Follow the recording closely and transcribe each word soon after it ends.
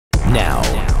Now,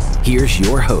 here's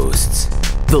your hosts,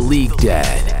 the League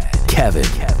Dad, Kevin,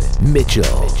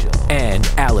 Mitchell, and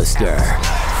Alistair.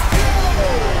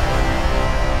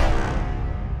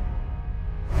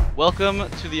 Welcome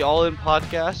to the All In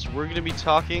Podcast. We're going to be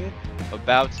talking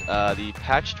about the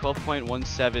patch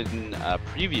 12.17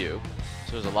 preview.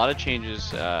 So there's a lot of changes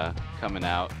coming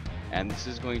out, and this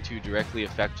is going to directly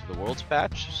affect the Worlds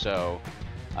patch. So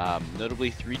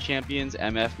notably 3 champions,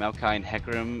 MF, Maokai, and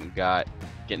Hecarim,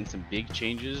 getting some big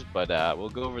changes, but we'll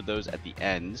go over those at the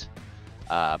end.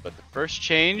 But the first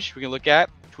change we can look at,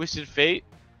 Twisted Fate,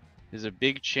 is a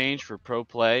big change for pro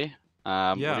play. What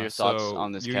are your thoughts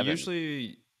on this, Kevin?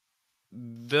 Usually,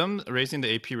 them raising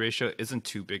the AP ratio isn't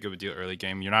too big of a deal early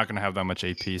game. You're not going to have that much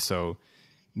AP, so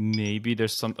maybe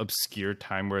there's some obscure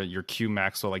time where your Q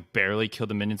max will like barely kill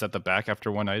the minions at the back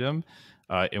after one item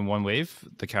in one wave,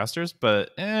 the casters.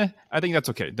 But I think that's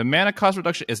okay. The mana cost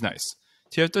reduction is nice.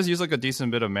 TF does use like a decent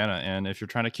bit of mana, and if you're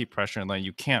trying to keep pressure in lane,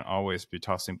 you can't always be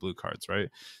tossing blue cards, right?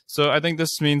 So I think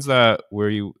this means that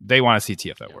they want to see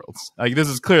TF at Worlds. Like this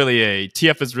is clearly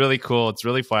TF is really cool. It's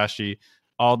really flashy.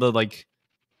 All the like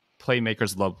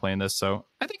playmakers love playing this, so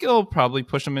I think it'll probably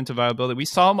push them into viability. We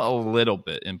saw them a little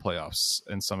bit in playoffs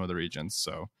in some of the regions,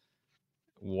 so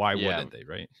why wouldn't they,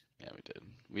 right? Yeah, we did.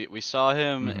 We saw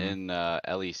him in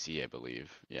LEC, I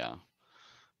believe. Yeah.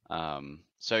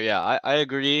 So yeah, I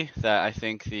agree that I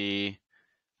think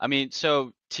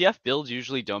so TF builds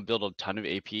usually don't build a ton of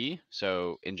AP.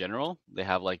 So in general, they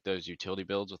have like those utility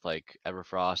builds with like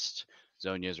Everfrost,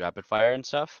 Zhonya's Rapid Fire and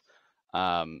stuff.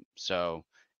 So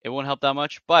it won't help that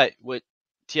much. But what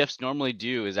TFs normally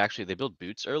do is actually they build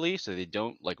boots early, so they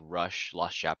don't like rush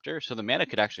Lost Chapter. So the mana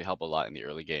could actually help a lot in the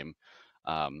early game.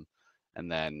 And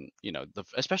then,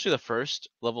 especially the first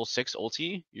level 6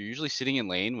 ulti, you're usually sitting in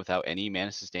lane without any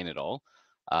mana sustain at all.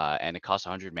 And it costs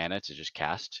 100 mana to just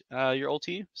cast your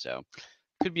ulti. So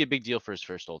could be a big deal for his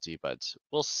first ulti, but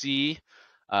we'll see.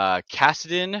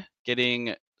 Kassadin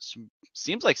getting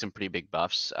seems like some pretty big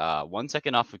buffs. 1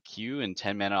 second off of Q and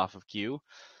 10 mana off of Q.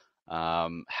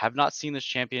 Have not seen this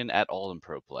champion at all in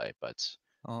pro play, but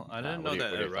well, I didn't know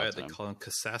that at Riot they call him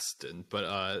Kassadin,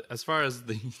 but as far as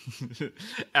the the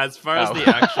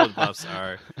actual buffs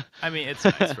are, I mean it's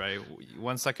nice, right?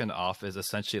 1 second off is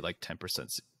essentially like 10%,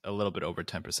 a little bit over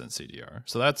 10% CDR,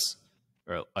 so that's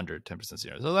or under 10%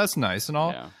 CDR, so that's nice and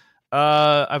all. Yeah.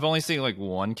 I've only seen like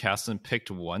one Kassadin picked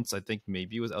once. I think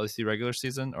maybe it was LEC regular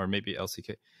season or maybe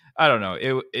LCK. I don't know.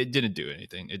 It didn't do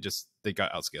anything. It just they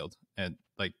got outscaled and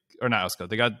or not outscaled.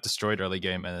 They got destroyed early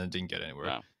game and then didn't get anywhere.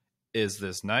 Wow. Is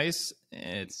this nice?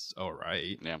 It's all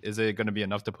right. Yeah. Is it going to be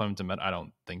enough to put him to meta? I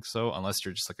don't think so, unless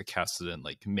you're just like a Kassadin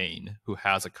like main who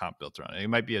has a comp built around it. It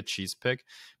might be a cheese pick,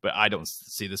 but I don't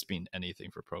see this being anything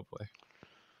for pro play.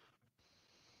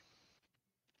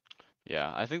 Yeah,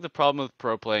 I think the problem with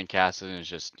pro play and Kassadin is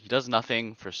just he does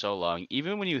nothing for so long.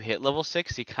 Even when you hit level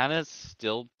 6, he kind of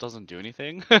still doesn't do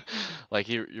anything. Like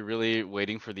you're really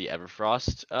waiting for the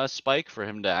Everfrost spike for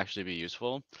him to actually be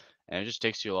useful, and it just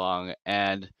takes too long.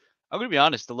 And I'm gonna be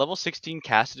honest, the level 16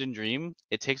 Kassadin Dream,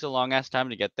 it takes a long ass time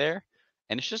to get there,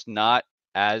 and it's just not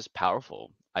as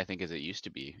powerful, I think, as it used to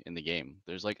be in the game.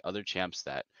 There's like other champs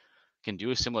that can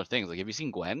do similar things. Like have you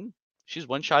seen Gwen? She's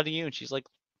one-shotting you and she's like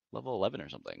level 11 or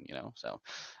something, so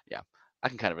yeah, I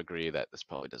can kind of agree that this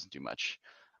probably doesn't do much.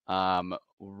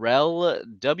 Rel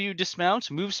W dismount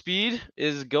move speed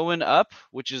is going up,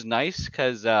 which is nice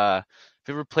because if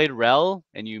you ever played Rel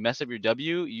and you mess up your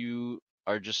W, you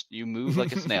move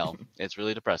like a snail. It's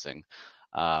really depressing.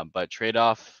 But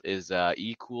trade-off is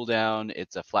E cooldown.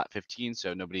 It's a flat 15,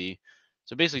 so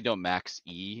basically don't max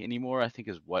E anymore, I think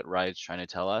is what Riot's trying to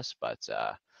tell us. But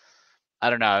I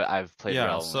don't know. I've played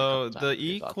Rel. So the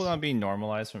E cooldown being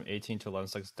normalized from 18 to 11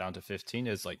 seconds down to 15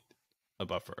 is like a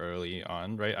buff early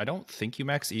on, right? I don't think you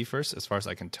max E first, as far as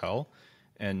I can tell.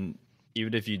 And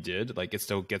even if you did, like it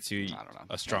still gets you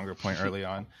a stronger point early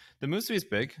on. The move speed is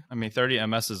big. I mean, 30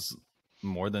 MS is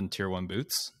more than tier 1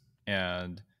 boots.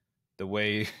 And the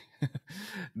way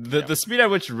the speed at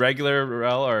which regular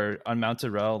Rel or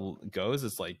unmounted Rel goes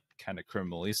is like kind of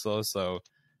criminally slow. So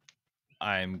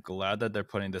I'm glad that they're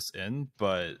putting this in,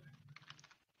 but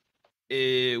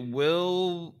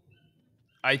I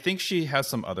think she has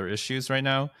some other issues right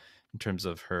now in terms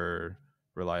of her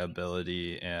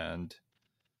reliability and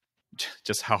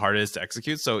just how hard it is to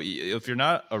execute. So if you're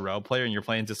not a Rel player and you're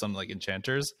playing to some like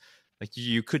enchanters, like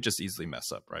you could just easily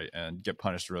mess up, right? And get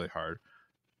punished really hard.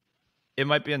 It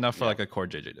might be enough for like a core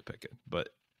JJ to pick it, but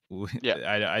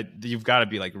you've got to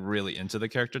be like really into the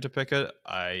character to pick it.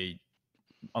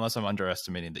 Unless I'm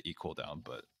underestimating the E cooldown,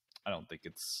 but I don't think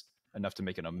it's enough to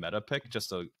make it a meta pick,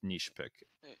 just a niche pick.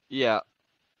 Yeah.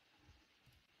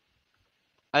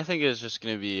 I think it's just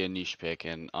going to be a niche pick,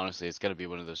 and honestly, it's going to be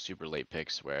one of those super late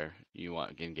picks where you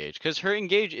want engage, because her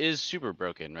engage is super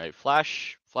broken, right?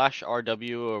 Flash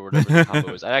RW or whatever the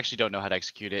combo is. I actually don't know how to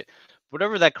execute it.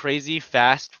 Whatever that crazy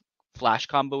fast flash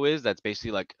combo is, that's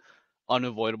basically like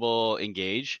unavoidable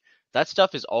engage. That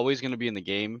stuff is always going to be in the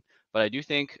game, but I do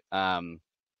think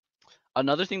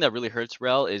another thing that really hurts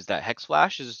Rel is that Hex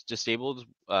Flash is disabled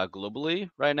globally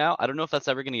right now. I don't know if that's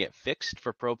ever going to get fixed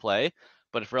for pro play,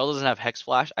 but if Rel doesn't have Hex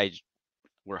Flash,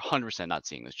 we're 100% not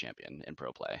seeing this champion in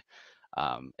pro play.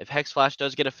 If Hex Flash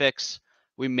does get a fix,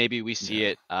 we see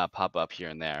it pop up here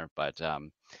and there. But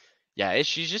yeah,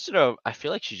 she's just I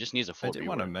feel like she just needs a full rework. I did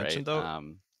want to mention though.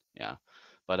 Yeah.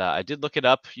 But I did look it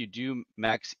up. You do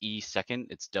max E second.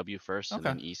 It's W first and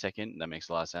then E second. That makes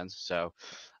a lot of sense. So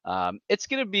it's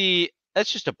going to be,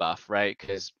 that's just a buff, right?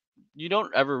 Because you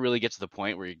don't ever really get to the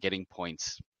point where you're getting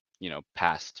points,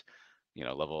 past,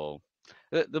 level.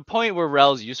 The point where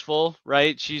Rel's useful,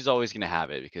 right? She's always going to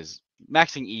have it because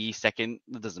maxing E second,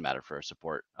 it doesn't matter for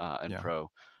support and pro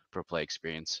play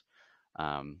experience.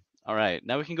 All right,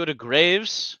 now we can go to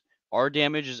Graves. R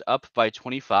damage is up by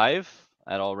 25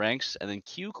 at all ranks, and then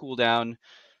Q cooldown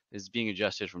is being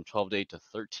adjusted from 12 to 8 to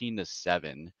 13 to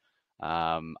 7.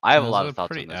 I have a lot of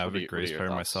thoughts on this. Pretty avid Graves player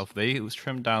myself. They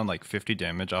trimmed down like 50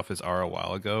 damage off his R a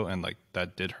while ago, and like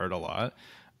that did hurt a lot.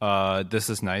 This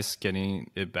is nice,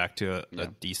 getting it back to a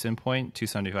decent point.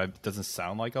 275 doesn't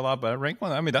sound like a lot, but at rank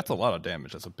 1, I mean, that's a lot of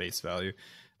damage. That's a base value.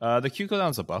 The Q cooldown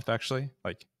is a buff, actually.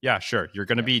 Like, yeah, sure, you're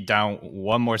going to be down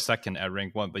 1 more second at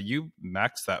rank 1, but you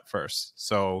max that first.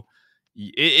 So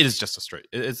it is just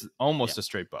it's almost a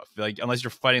straight buff. Like, unless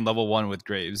you're fighting level 1 with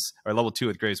Graves, or level 2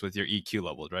 with Graves with your EQ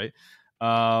leveled, right?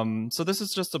 So this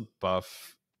is just a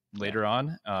buff later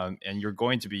on, and you're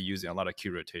going to be using a lot of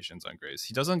Q rotations on Graves.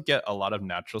 He doesn't get a lot of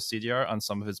natural CDR on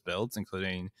some of his builds,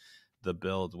 including the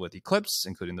build with Eclipse,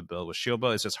 including the build with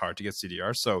Shieldbow. It's just hard to get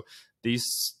CDR. So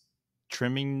these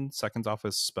trimming seconds off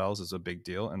his spells is a big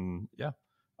deal. And yeah,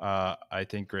 I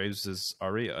think Graves is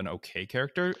already an okay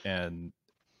character, and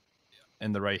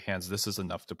in the right hands, this is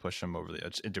enough to push him over the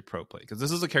edge into pro play, because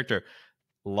this is a character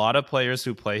a lot of players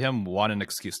who play him want an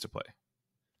excuse to play.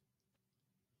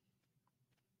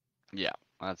 Yeah,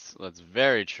 that's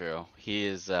very true. He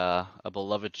is a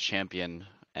beloved champion,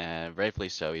 and rightfully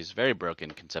so. He's very broken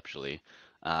conceptually.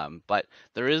 But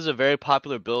there is a very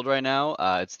popular build right now.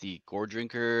 It's the Gore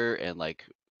Drinker and like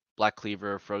Black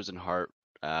Cleaver, Frozen Heart,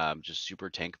 just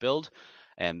super tank build.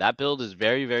 And that build is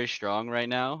very, very strong right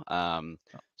now.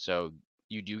 So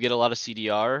you do get a lot of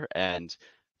CDR, and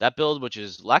that build, which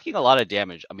is lacking a lot of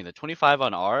damage. I mean, the 25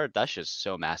 on R, that's just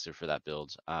so massive for that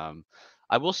build.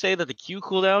 I will say that the Q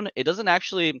cooldown, it doesn't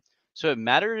actually, so it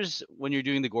matters when you're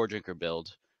doing the Gore Drinker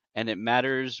build, and it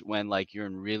matters when like you're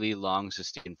in really long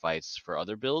sustained fights for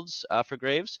other builds for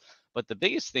Graves. But the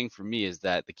biggest thing for me is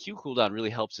that the Q cooldown really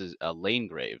helps is lane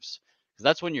Graves, because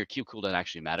that's when your Q cooldown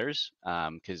actually matters.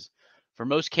 Because for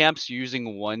most camps, you're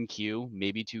using 1 Q,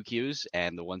 maybe 2 Qs,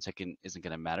 and the 1 second isn't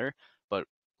going to matter. But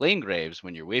lane Graves,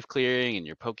 when you're wave clearing and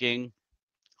you're poking,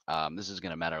 this is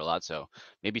going to matter a lot. So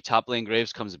maybe top lane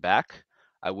Graves comes back.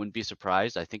 I wouldn't be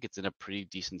surprised. I think it's in a pretty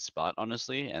decent spot,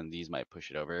 honestly, and these might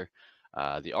push it over.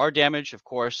 The R damage, of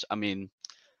course, I mean,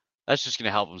 that's just going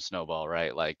to help him snowball,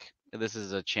 right? Like, this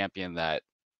is a champion that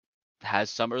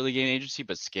has some early game agency,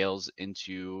 but scales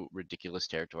into ridiculous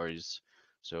territories.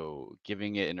 So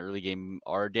giving it an early game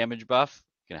R damage buff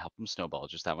going to help him snowball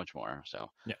just that much more. So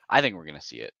yeah, I think we're going to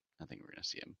see it.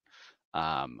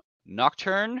 him.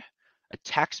 Nocturne.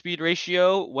 Attack speed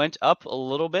ratio went up a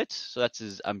little bit, so that's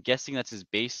his. I'm guessing that's his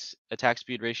base attack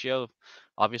speed ratio,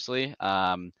 obviously.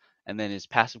 And then his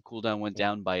passive cooldown went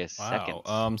down by a second.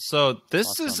 So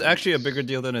this is actually a bigger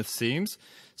deal than it seems.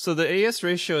 So the AS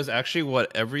ratio is actually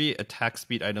what every attack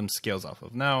speed item scales off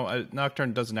of. Now,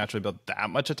 Nocturne doesn't naturally build that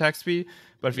much attack speed,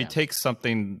 but if he takes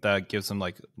something that gives him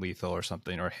like lethal or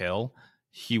something, or hail,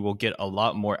 he will get a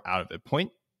lot more out of it.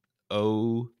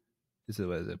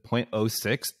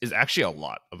 0.06 is actually a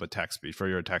lot of attack speed for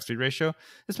your attack speed ratio.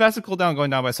 His passive cooldown going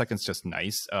down by a second is just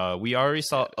nice. We already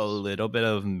saw a little bit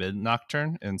of mid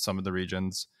Nocturne in some of the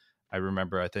regions. I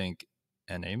remember, I think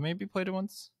NA maybe played it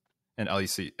once, and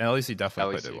LEC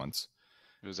definitely played it once.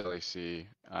 It was LEC.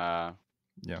 Yeah,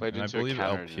 and I believe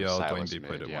LPL going to be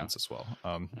played it once as well.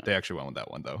 They actually went with that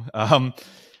one though.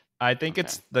 I think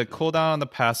it's the cooldown on the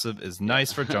passive is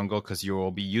nice for jungle, because you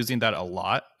will be using that a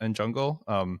lot in jungle.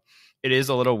 It is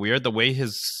a little weird. The way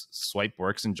his swipe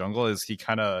works in jungle is he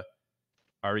kind of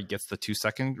already gets the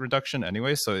 2-second reduction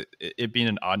anyway. So it being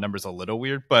an odd number is a little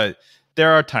weird, but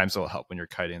there are times it'll help when you're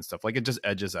kiting and stuff. Like, it just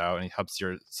edges out and it helps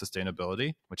your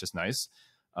sustainability, which is nice.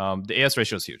 The AS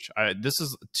ratio is huge. This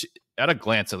is, at a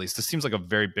glance at least, this seems like a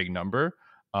very big number.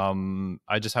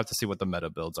 I just have to see what the meta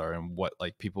builds are and what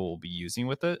like people will be using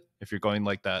with it. If you're going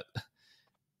like that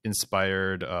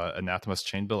inspired Anathema's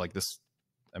chain build like this,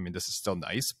 I mean, this is still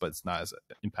nice, but it's not as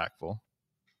impactful.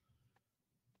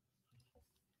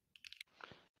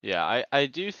 Yeah, I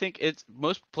do think it's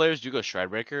most players do go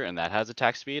Stridebreaker, and that has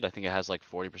attack speed. I think it has like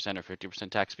 40% or 50%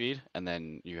 attack speed, and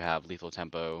then you have lethal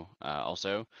tempo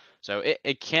also. So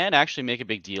it can actually make a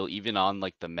big deal even on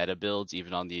like the meta builds,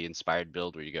 even on the inspired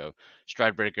build where you go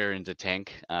Stridebreaker into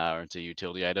tank or into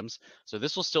utility items. So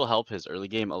this will still help his early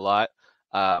game a lot.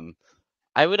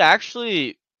 I would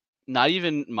actually not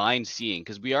even mind seeing,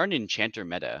 because we are an enchanter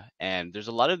meta, and there's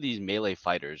a lot of these melee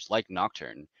fighters like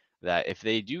Nocturne that if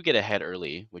they do get ahead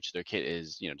early, which their kit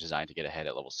is designed to get ahead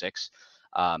at level 6,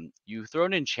 you throw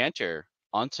an enchanter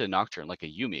onto Nocturne like a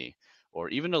Yuumi or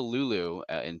even a Lulu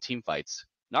in team fights.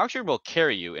 Nocturne will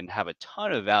carry you and have a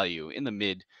ton of value in the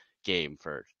mid game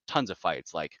for tons of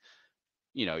fights. Like,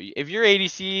 if your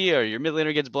ADC or your mid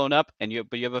laner gets blown up and you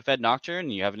have a fed Nocturne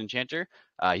and you have an enchanter,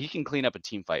 he can clean up a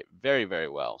team fight very, very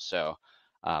well. So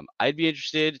I'd be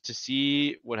interested to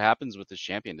see what happens with this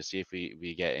champion, to see if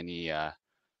we get any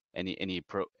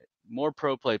more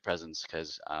pro play presence,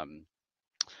 because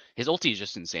his ulti is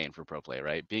just insane for pro play,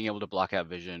 right? Being able to block out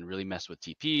vision, really mess with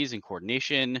TPs and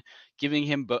coordination, giving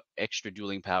him extra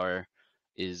dueling power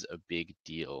is a big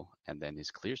deal. And then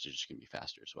his clears are just going to be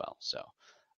faster as well. So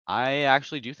I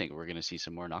actually do think we're going to see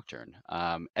some more Nocturne.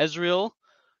 Ezreal,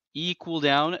 E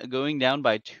cooldown going down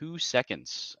by 2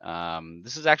 seconds.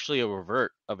 This is actually a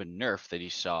revert of a nerf that he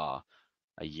saw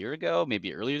a year ago,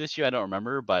 maybe earlier this year. I don't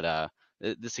remember, but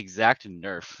this exact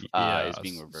nerf is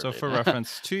being reverted. So for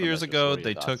reference, 2 years ago,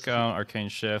 they took out Arcane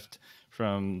Shift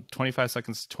from 25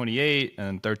 seconds to 28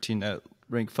 and 13 at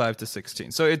rank 5 to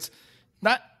 16. So it's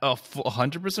not a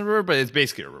 100% revert, but it's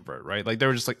basically a revert, right? Like they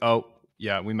were just like, oh,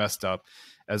 yeah, we messed up.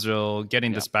 Ezreal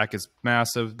getting this back is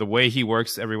massive. The way he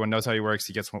works, everyone knows how he works.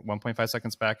 He gets 1.5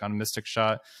 seconds back on Mystic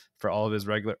Shot for all of his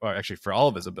for all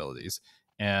of his abilities.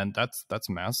 And that's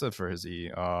massive for his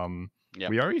E.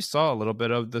 We already saw a little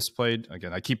bit of this played.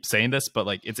 Again, I keep saying this, but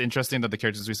like it's interesting that the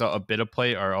characters we saw a bit of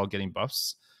play are all getting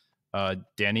buffs.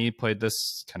 Danny played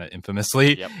this kind of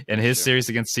infamously in his series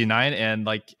against C9, and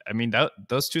like I mean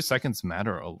those 2 seconds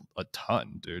matter a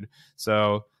ton, dude.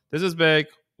 So this is big.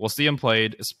 We'll see him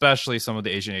played, especially some of the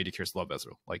Asian AD carries love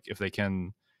Ezreal. Like if they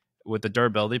can, with the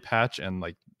durability patch and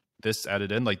like this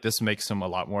added in, like this makes him a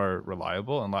lot more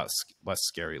reliable and less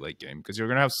scary late game, because you're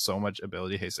gonna have so much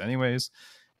ability haste anyways,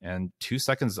 and 2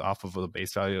 seconds off of the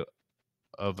base value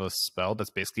of a spell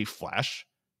that's basically flash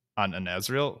on an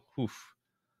Ezreal, oof,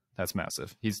 that's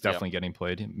massive. He's definitely getting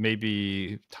played.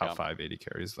 Maybe top 5 AD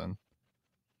carries then.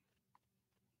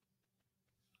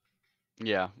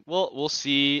 Yeah, we'll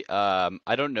see.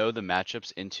 I don't know the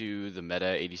matchups into the meta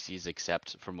ADCs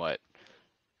except from what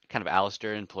kind of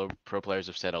Alistair and pro players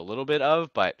have said a little bit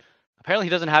of, but apparently he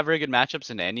doesn't have very good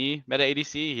matchups in any meta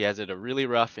ADC. He has it a really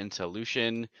rough into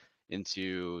Lucian,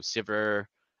 into Sivir,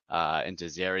 into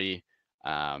Zeri,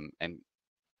 and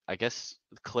I guess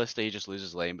Kalista, he just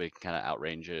loses lane, but he can kind of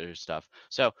outrange her stuff.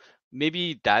 So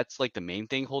maybe that's like the main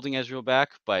thing holding Ezreal back,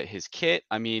 but his kit,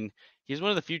 I mean, he's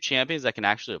one of the few champions that can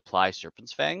actually apply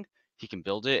Serpent's Fang. He can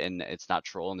build it, and it's not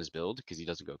troll in his build because he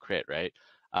doesn't go crit, right?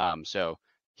 So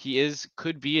he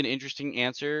could be an interesting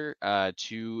answer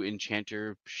to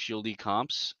Enchanter shieldy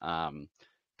comps,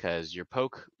 because your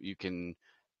poke, you can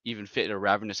even fit a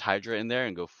Ravenous Hydra in there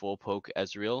and go full poke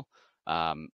Ezreal.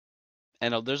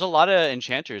 And there's a lot of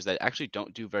enchanters that actually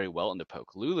don't do very well in the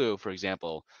poke. Lulu, for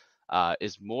example,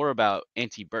 is more about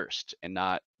anti-burst and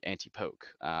not anti-poke.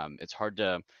 It's hard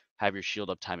to have your shield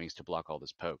up timings to block all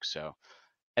this poke. So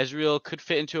Ezreal could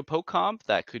fit into a poke comp.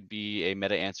 That could be a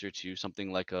meta answer to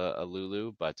something like a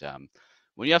Lulu. But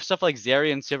when you have stuff like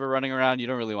Zeri and Sivir running around, you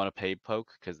don't really want to pay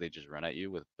poke because they just run at you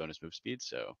with bonus move speed.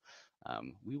 So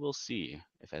we will see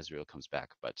if Ezreal comes back.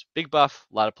 But big buff.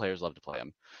 A lot of players love to play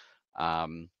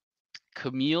him.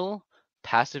 Camille,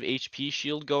 passive HP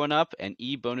shield going up, and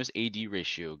E bonus AD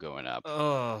ratio going up.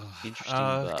 Oh,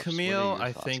 Camille,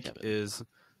 I think, Kevin? Is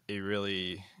a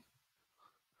really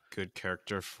good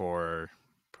character for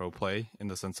pro play in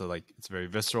the sense of like it's very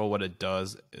visceral. What it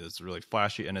does is really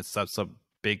flashy, and it sets up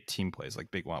big team plays,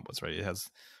 like big wombos, right? It has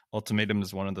ultimatum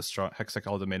is one of the strong Hextech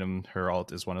ultimatum. Her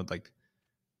ult is one of like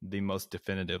the most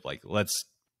definitive, like let's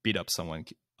beat up someone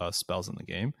spells in the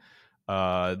game.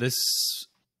 This.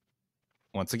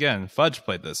 Once again, Fudge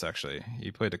played this, actually.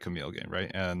 He played a Camille game, right?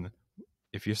 And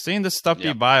if you're seeing this stuff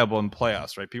be viable in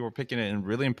playoffs, right? People are picking it in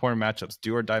really important matchups,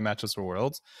 do or die matchups for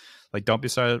Worlds. Like, don't be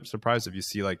surprised if you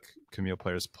see like Camille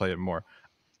players play it more.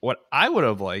 What I would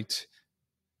have liked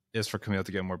is for Camille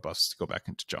to get more buffs to go back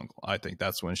into jungle. I think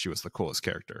that's when she was the coolest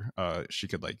character. She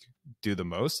could like do the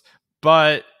most,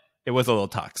 but it was a little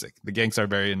toxic. The ganks are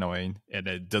very annoying, and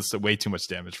it does way too much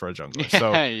damage for a jungler.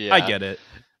 So I get it.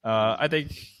 I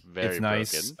think it's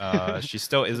nice. She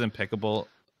still isn't pickable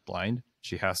blind.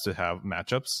 She has to have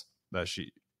matchups that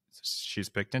she's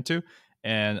picked into,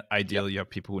 and ideally you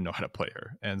have people who know how to play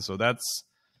her. And so that's,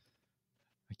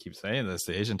 I keep saying this,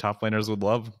 the Asian top laners would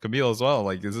love Camille as well.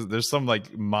 Like there's some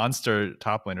like monster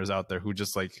top laners out there who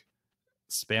just like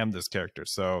spam this character.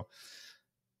 So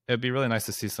it'd be really nice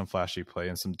to see some flashy play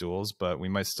and some duels, but we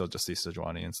might still just see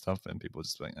Sejuani and stuff, and people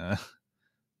just like, eh.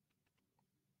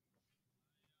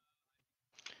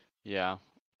 Yeah,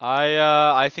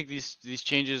 I think these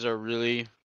changes are really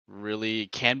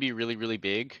can be really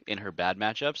big in her bad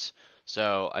matchups.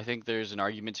 So I think there's an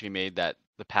argument to be made that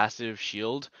the passive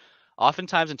shield,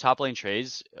 oftentimes in top lane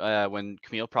trades, when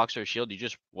Camille procs her shield, you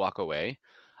just walk away.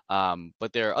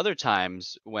 But there are other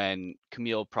times when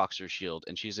Camille procs her shield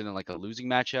and she's in like a losing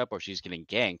matchup or she's getting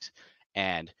ganked,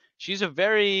 and she's a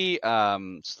very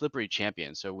slippery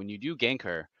champion. So when you do gank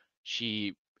her,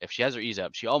 if she has her E's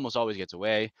up, she almost always gets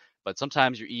away. But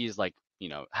sometimes your E is like,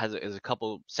 is a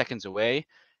couple seconds away,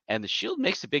 and the shield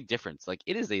makes a big difference. Like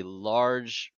it is a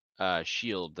large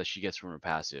shield that she gets from her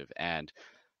passive, and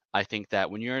I think that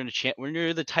when you're when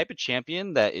you're the type of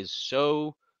champion that is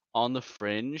so on the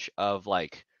fringe of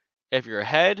like, if you're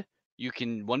ahead, you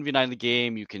can 1v9 the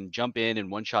game, you can jump in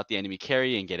and one shot the enemy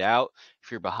carry and get out.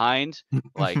 If you're behind,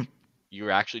 like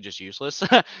you're actually just useless.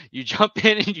 You jump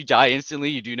in and you die instantly.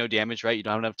 You do no damage, right? You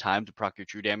don't have enough time to proc your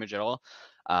true damage at all.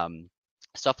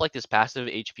 Stuff like this passive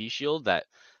HP shield that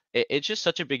it's just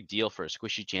such a big deal for a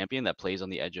squishy champion that plays on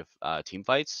the edge of team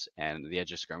fights and the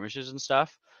edge of skirmishes and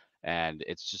stuff. And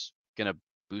it's just gonna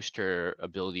boost her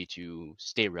ability to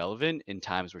stay relevant in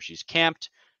times where she's camped,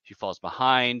 she falls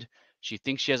behind, she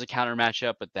thinks she has a counter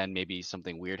matchup, but then maybe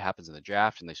something weird happens in the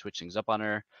draft and they switch things up on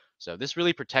her. So this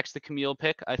really protects the Camille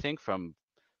pick, I think, from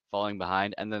falling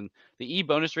behind. And then the E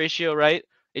bonus ratio, right?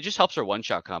 It just helps her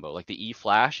one-shot combo, like the E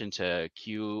flash into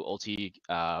Q ulti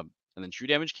and then true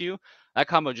damage Q. That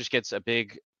combo just gets a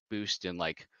big boost in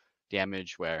like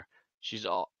damage where she's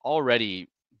already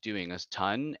doing a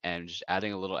ton, and just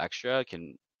adding a little extra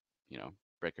can,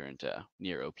 break her into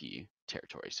near OP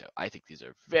territory. So I think these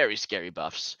are very scary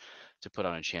buffs to put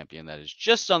on a champion that is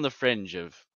just on the fringe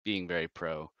of being very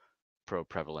pro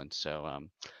prevalent. So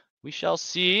we shall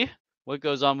see what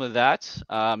goes on with that.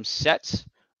 Set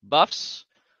buffs.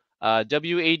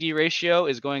 WAD ratio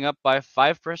is going up by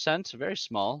 5%, very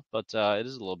small, but it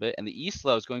is a little bit. And the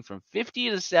E-slow is going from 50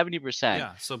 to 70%.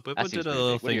 Yeah, so Bwipo did a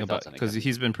little thing about it, because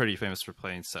he's been pretty famous for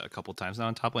playing Set a couple times now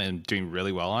on top lane and doing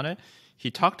really well on it.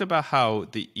 He talked about how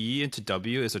the E into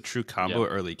W is a true combo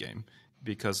early game,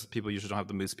 because people usually don't have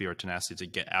the move speed or tenacity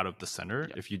to get out of the center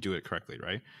if you do it correctly,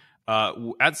 right?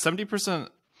 At 70%,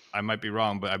 I might be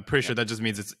wrong, but I'm pretty sure that just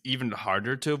means it's even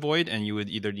harder to avoid, and you would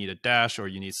either need a dash or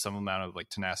you need some amount of like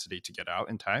tenacity to get out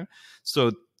in time.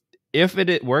 So if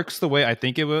it works the way I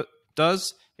think it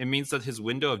does, it means that his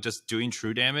window of just doing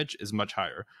true damage is much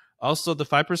higher. Also, the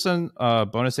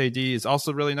 5% bonus AD is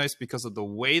also really nice because of the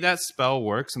way that spell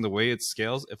works and the way it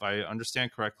scales. If I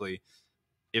understand correctly,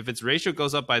 if its ratio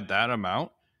goes up by that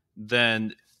amount,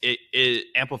 then it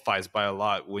amplifies by a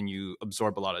lot when you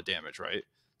absorb a lot of damage, right?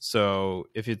 So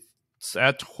if it's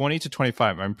at 20 to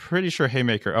 25, I'm pretty sure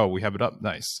Haymaker, oh, we have it up,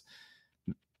 nice.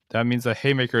 That means that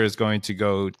Haymaker is going to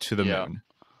go to the moon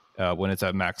when it's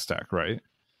at max stack, right?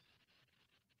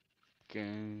 Okay.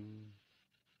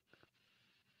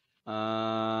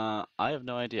 I have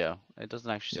no idea. It doesn't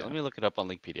actually say. Let me look it up on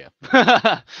Leaguepedia.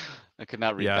 I could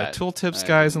not read that. Yeah, tooltips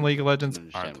guys in League of Legends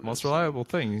aren't the most reliable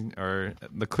thing or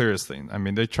the clearest thing. I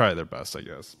mean, they try their best, I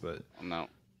guess, but no.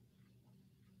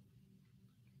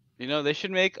 They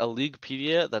should make a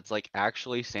Leaguepedia that's like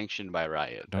actually sanctioned by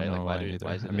Riot. I don't know why either.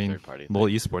 Why is it I mean, third party LoL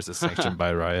Esports is sanctioned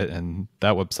by Riot, and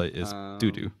that website is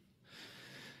doo-doo.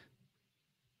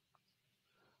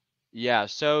 Yeah,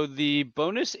 so the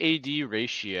bonus AD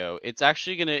ratio, it's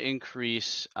actually going to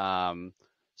increase.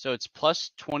 So it's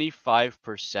plus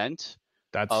 25%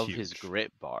 of huge. his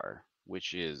grit bar,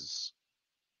 which is,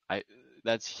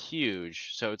 that's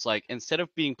huge. So it's like, instead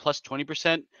of being plus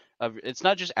 20% of, it's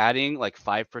not just adding like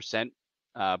 5%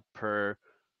 per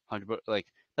 100, like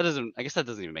that doesn't, I guess that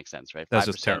doesn't even make sense, right? That's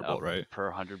just terrible, right? Per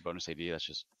 100 bonus AD, that's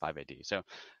just 5 AD. So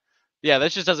yeah,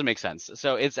 that just doesn't make sense.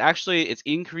 So it's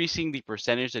increasing the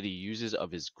percentage that he uses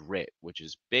of his grit, which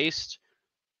is based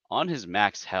on his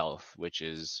max health, which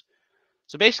is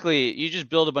so basically you just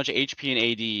build a bunch of HP and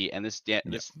AD, and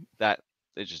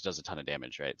it just does a ton of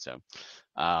damage, right? So,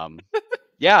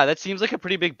 yeah, that seems like a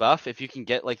pretty big buff if you can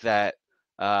get like that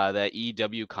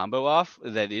EW combo off.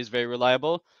 That is very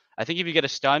reliable. I think if you get a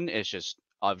stun, it's just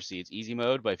obviously it's easy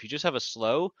mode, but if you just have a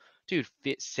slow, dude,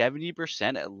 fit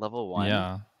 70% at level 1.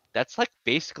 Yeah. That's like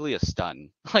basically a stun.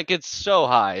 Like it's so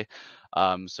high.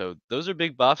 So those are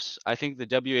big buffs. I think the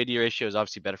WAD ratio is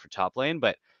obviously better for top lane,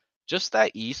 but just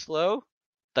that E slow,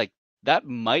 like that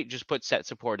might just put set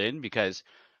support in because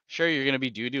sure you're gonna be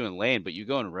doo-doo in lane, but you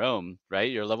go in roam, right?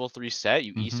 You're level 3 set,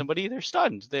 you E somebody, they're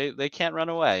stunned. They can't run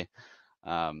away.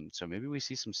 So maybe we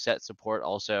see some set support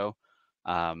also.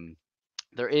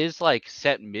 There is like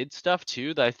set mid stuff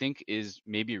too that I think is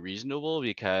maybe reasonable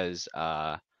because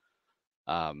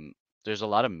there's a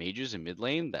lot of mages in mid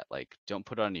lane that like don't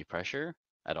put on any pressure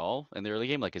at all in the early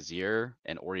game, like Azir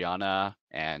and Orianna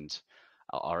and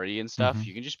Ahri and stuff.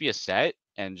 You can just be a set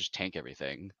and just tank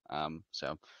everything.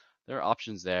 So there are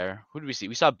options there. Who did we see?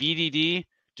 We saw BDD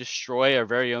destroy our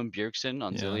very own Bjergsen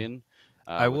on Zilean.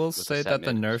 I will say that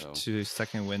the nerf to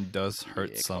second wind does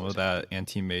hurt some of that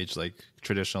anti-mage, like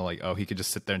traditional, like, oh, he could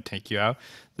just sit there and take you out.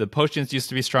 The potions used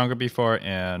to be stronger before,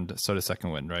 and so does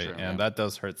second wind, right? True, that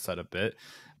does hurt set a bit.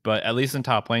 But at least in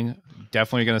top lane,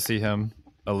 definitely going to see him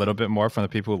a little bit more from the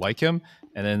people who like him.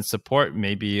 And then support,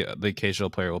 maybe the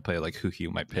occasional player will play like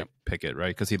Huhi might pick it,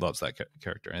 right? Because he loves that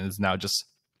character and is now just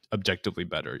objectively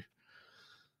better.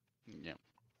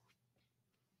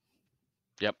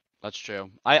 Yep, that's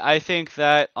true. I think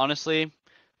that, honestly,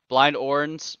 blind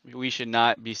Orns, we should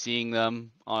not be seeing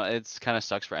them. It's kind of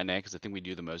sucks for NA because I think we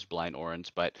do the most blind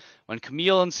Orns. But when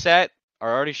Camille and Set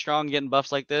are already strong getting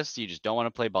buffs like this, you just don't want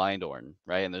to play blind Ornn,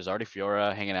 right? And there's already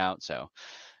Fiora hanging out, so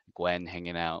Gwen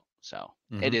hanging out. So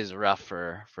it is rough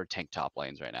for tank top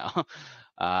lanes right now.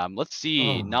 Let's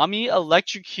see. Nami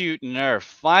Electrocute nerf.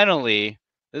 Finally,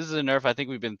 this is a nerf I think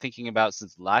we've been thinking about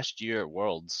since last year at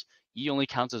Worlds. E only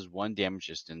counts as 1 damage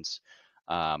distance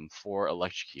for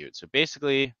Electrocute. So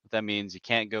basically, what that means, you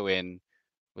can't go in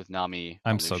with Nami.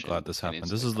 I'm so glad this happened.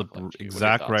 This is the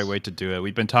exact right way to do it.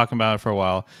 We've been talking about it for a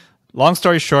while. Long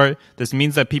story short, this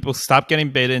means that people stop getting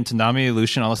baited into Nami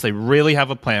Lucian unless they really have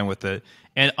a plan with it.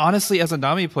 And honestly, as a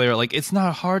Nami player, like, it's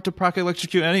not hard to proc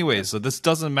Electrocute anyways, so this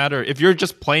doesn't matter. If you're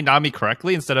just playing Nami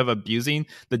correctly instead of abusing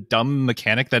the dumb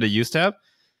mechanic that it used to have,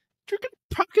 you're going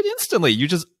to proc it instantly. You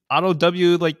just auto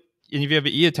W, like, and if you have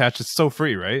an E attached, it's so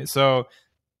free, right? So,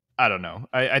 I don't know.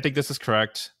 I think this is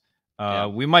correct.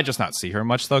 We might just not see her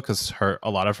much, though, because a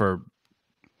lot of her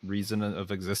reason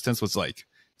of existence was, like,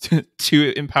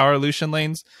 to empower Lucian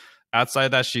lanes. Outside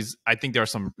of that, I think there are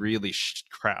some really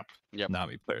crap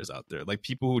Nami players out there. Like,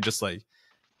 people who just, like,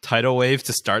 tidal wave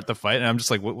to start the fight, and I'm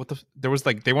just like, what the... There was,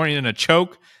 like, they weren't in a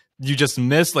choke. You just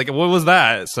missed. Like, what was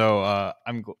that? So, I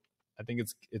think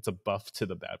it's a buff to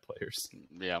the bad players.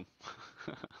 Yeah.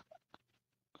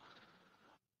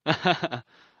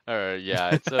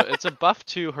 Yeah, it's a buff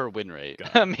to her win rate,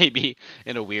 maybe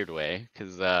in a weird way,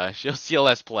 because she'll see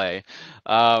less play.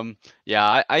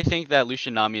 Yeah, I think that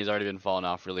Lucian Nami has already been falling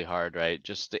off really hard, right?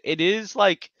 Just it is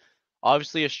like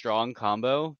obviously a strong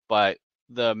combo, but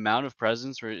the amount of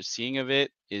presence we're seeing of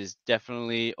it is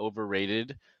definitely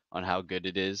overrated on how good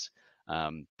it is.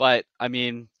 But I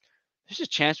mean, there's a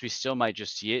chance we still might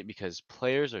just see it because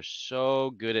players are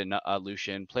so good at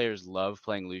Lucian. Players love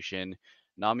playing Lucian.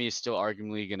 Nami is still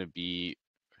arguably going to be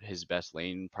his best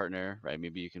lane partner, right?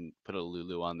 Maybe you can put a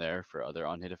Lulu on there for other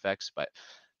on-hit effects, but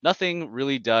nothing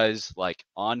really does like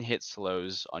on-hit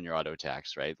slows on your auto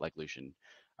attacks, right? Like Lucian.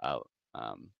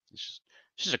 It's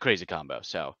just a crazy combo.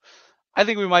 So I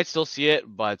think we might still see it,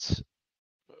 but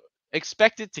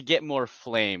expect it to get more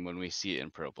flame when we see it in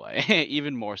pro play,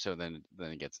 even more so than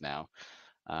it gets now.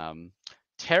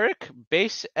 Taric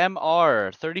base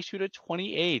MR 32 to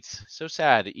 28. So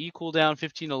sad. E cooldown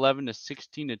 15-11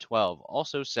 to 16-12.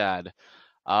 Also sad.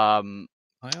 I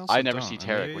never see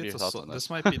Taric. What are your thoughts on this? This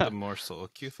might be the more solo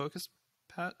queue focused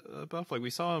buff. Like,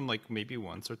 we saw him like maybe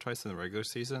once or twice in the regular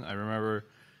season. I remember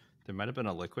there might have been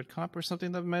a liquid comp or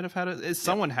something that might have had it.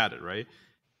 Someone had it, right?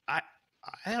 I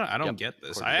don't get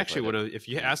this. I actually would have, if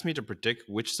you asked me to predict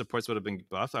which supports would have been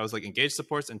buffed, I was like, engage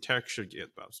supports and Taric should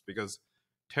get buffs because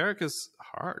Taric is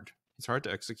hard. He's hard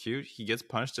to execute. He gets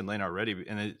punched in lane already,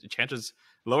 and it chances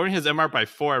lowering his MR by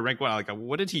 4 at rank 1. Like,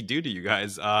 what did he do to you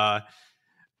guys?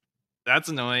 That's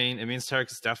annoying. It means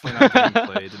Taric is definitely not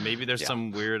getting played. Maybe there's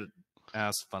some weird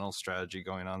ass funnel strategy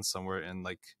going on somewhere. And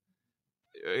like,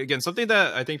 again, something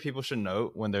that I think people should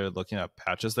note when they're looking at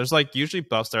patches. There's like usually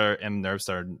buffs that are and nerfs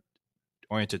that are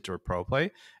oriented toward pro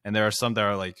play, and there are some that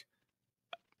are like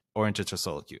oriented to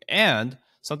solo queue. And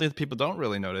something that people don't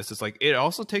really notice is like it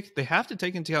also they have to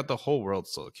take into account the whole world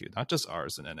solo queue, not just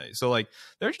ours in NA. So like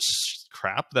there's just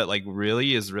crap that like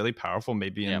really is really powerful,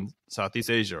 maybe in Southeast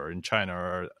Asia or in China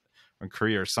or in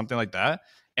Korea or something like that,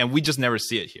 and we just never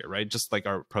see it here, right? Just like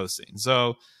our pro scene.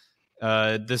 So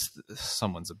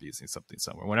someone's abusing something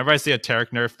somewhere. Whenever I see a Taric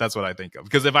nerf, that's what I think of.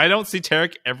 Because if I don't see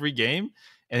Taric every game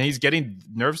and he's getting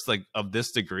nerfs like of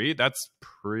this degree, that's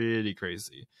pretty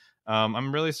crazy.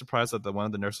 I'm really surprised that one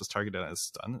of the nerfs was targeted as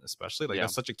stun, especially like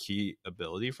that's such a key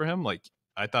ability for him. Like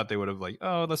I thought they would have like,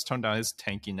 oh, let's tone down his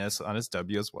tankiness on his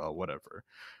W as well, whatever.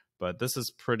 But this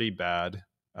is pretty bad.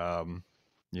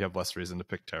 You have less reason to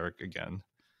pick Taric again.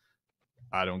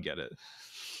 I don't get it.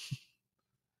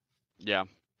 Yeah.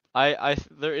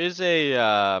 There is a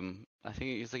I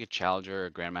think it's like a challenger or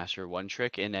grandmaster one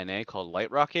trick in NA called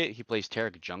Light Rocket. He plays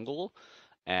Taric jungle,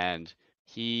 and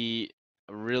he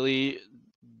really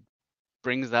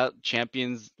brings that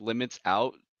champion's limits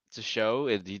out to show.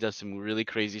 He does some really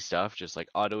crazy stuff, just like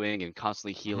autoing and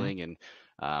constantly healing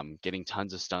and getting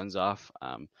tons of stuns off.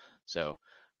 So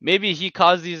maybe he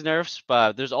caused these nerfs,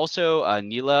 but there's also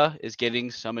Nilah is getting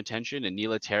some attention, and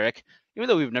Nilah Taric. Even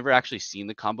though we've never actually seen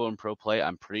the combo in pro play,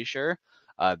 I'm pretty sure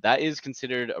that is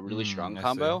considered a really strong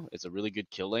combo. It's a really good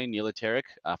kill lane, Nilah Taric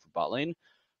for bot lane.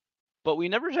 But we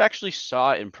never actually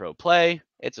saw it in pro play.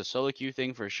 It's a solo queue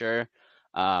thing for sure.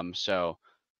 So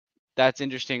that's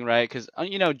interesting, right? Because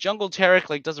jungle Taric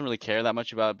like doesn't really care that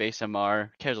much about base MR.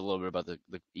 Cares a little bit about the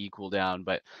E cooldown,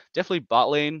 but definitely bot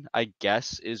lane, I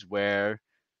guess, is where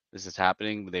this is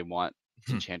happening. They want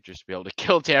enchanters to be able to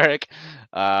kill Taric.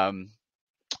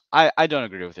 I don't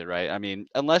agree with it, right? I mean,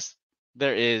 unless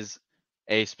there is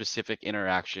a specific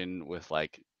interaction with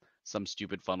like some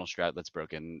stupid funnel strat that's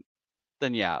broken,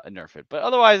 then yeah, nerf it. But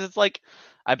otherwise, it's like,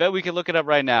 I bet we could look it up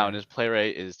right now, and his play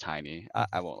rate is tiny.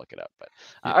 I won't look it up, but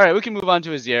all right, we can move on to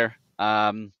Azir.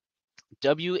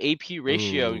 WAP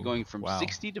ratio going from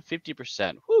 60 to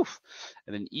 50%. Whew.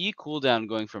 And then E cooldown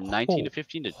going from 19 to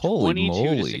 15 to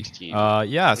 22 to 16.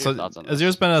 Yeah, so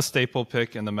Azir's been a staple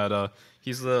pick in the meta.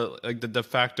 He's the de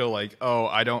facto like, oh,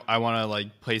 I want to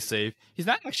like play safe. He's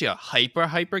not actually a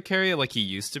hyper carry like he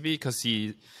used to be, because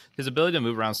his ability to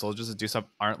move around soldiers and do stuff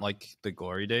aren't like the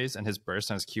glory days, and his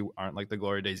burst and his Q aren't like the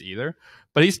glory days either.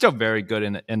 But he's still very good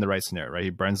in the right scenario, right?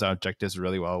 He burns out objectives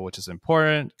really well, which is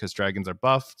important because dragons are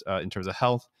buffed in terms of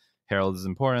health. Herald is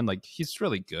important. Like, he's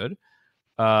really good.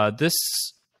 This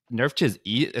nerf to his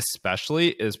E especially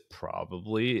is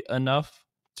probably enough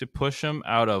to push him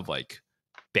out of like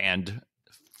banned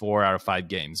 4 out of 5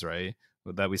 games, right?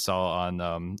 That we saw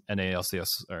on NALCS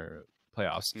or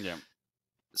playoffs. Yeah.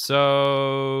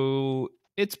 So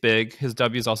it's big. His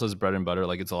W is also his bread and butter.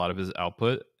 Like, it's a lot of his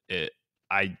output.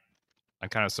 I'm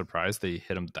kind of surprised they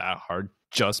hit him that hard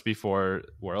just before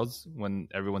Worlds when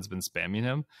everyone's been spamming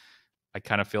him. I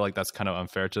kind of feel like that's kind of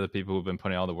unfair to the people who've been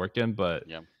putting all the work in. But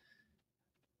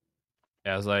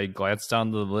as I glance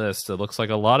down the list, it looks like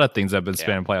a lot of things that have been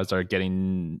spamming playoffs are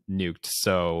getting nuked.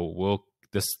 So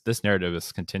this narrative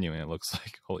is continuing. It looks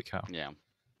like, holy cow. Yeah.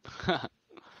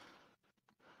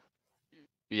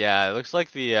 Yeah, it looks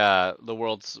like the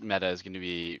world's meta is going to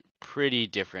be pretty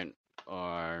different,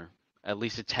 or at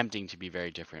least attempting to be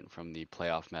very different from the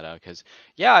playoff meta. Because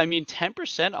I mean,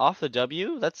 10% off the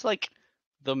W, that's like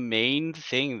the main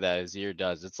thing that Azir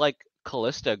does. It's like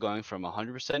Kalista going from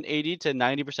 100% AD to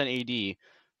 90% AD,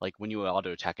 like when you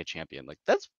auto attack a champion. Like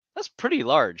that's pretty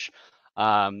large.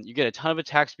 You get a ton of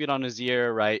attack speed on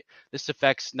Azir, right? This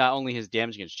affects not only his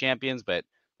damage against champions, but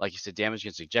like you said, damage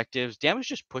against objectives, damage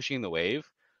just pushing the wave,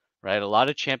 right? A lot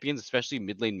of champions, especially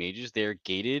mid lane mages, they're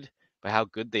gated by how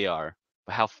good they are,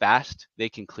 by how fast they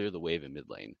can clear the wave in mid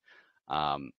lane.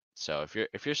 So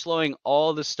if you're slowing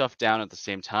all this stuff down at the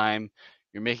same time,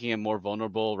 you're making him more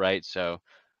vulnerable, right? So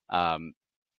a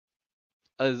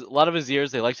lot of Azirs,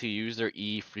 they like to use their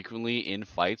E frequently in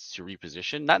fights to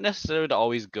reposition, not necessarily to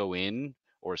always go in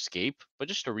or escape, but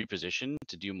just to reposition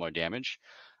to do more damage,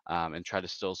 and try to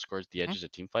still squirt the edges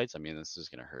of team fights. I mean, this is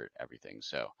going to hurt everything.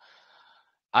 So,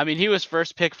 I mean, he was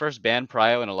first pick, first ban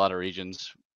prio in a lot of regions.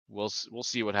 We'll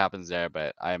see what happens there,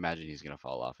 but I imagine he's going to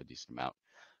fall off a decent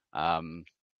amount.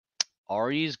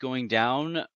 Ahri's going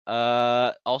down.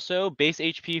 Also, base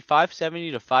HP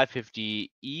 570 to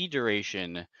 550. E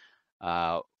duration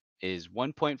is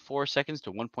 1.4 seconds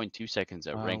to 1.2 seconds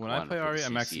at rank 1. When I play Ahri,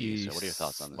 I'm actually so what are your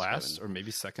thoughts on this, last Kevin? or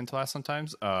maybe second to last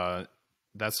sometimes.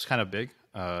 That's kind of big.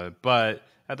 But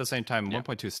at the same time,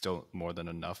 1.2 is still more than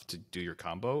enough to do your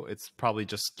combo. It's probably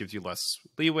just gives you less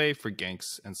leeway for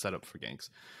ganks and setup for ganks.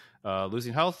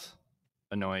 Losing health,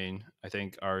 annoying. I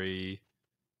think Ahri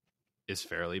is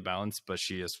fairly balanced, but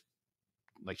she is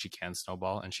like she can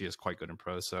snowball, and she is quite good in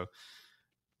pros. So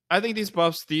I think these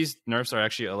buffs, these nerfs are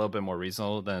actually a little bit more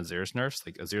reasonable than Azir's nerfs.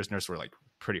 Like Azir's nerfs were like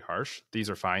pretty harsh. These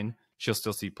are fine. She'll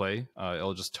still see play.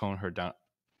 It'll just tone her down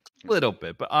a little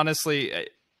bit. But honestly,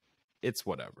 it's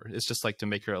whatever. It's just like to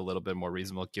make her a little bit more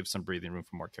reasonable, give some breathing room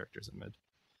for more characters in mid.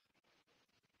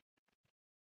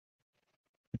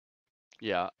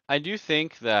 Yeah, I do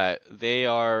think that they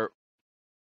are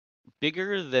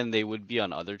bigger than they would be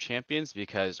on other champions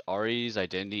because Ahri's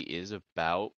identity is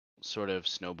about sort of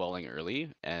snowballing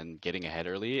early and getting ahead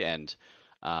early. And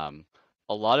a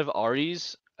lot of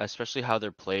Ahri's, especially how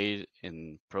they're played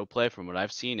in pro play, from what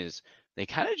I've seen, is they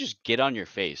kind of just get on your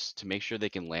face to make sure they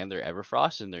can land their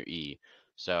Everfrost and their E.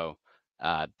 So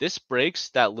this breaks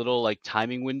that little like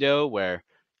timing window where,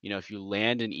 you know, if you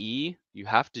land an E, you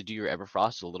have to do your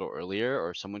Everfrost a little earlier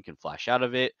or someone can flash out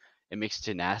of it. It makes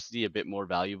tenacity a bit more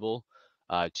valuable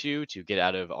too, to get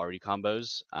out of Ahri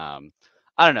combos.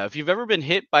 I don't know, if you've ever been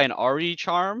hit by an Ahri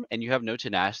charm and you have no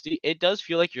tenacity, it does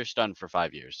feel like you're stunned for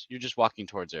 5 years. You're just walking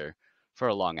towards her for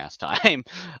a long ass time.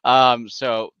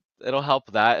 So it'll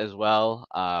help that as well.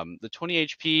 The 20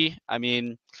 HP, I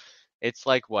mean, it's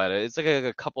like what? It's like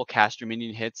a couple caster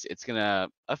minion hits. It's gonna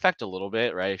affect a little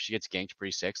bit, right? If she gets ganked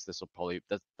pre-6, this will probably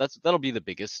that'll be the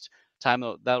biggest time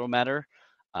that'll matter.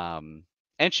 And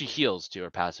she heals too, her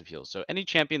passive heals. So any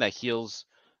champion that heals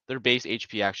their base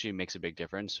HP actually makes a big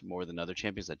difference more than other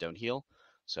champions that don't heal.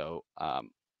 So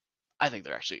I think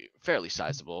they're actually fairly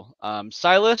sizable.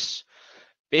 Sylas,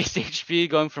 base HP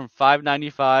going from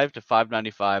 595 to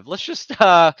 595. Let's just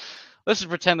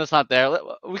pretend that's not there.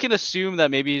 We can assume that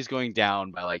maybe he's going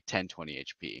down by like 10, 20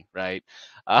 HP, right?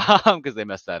 Because they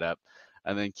messed that up.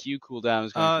 And then Q cooldown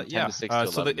is going from 10 to 6 to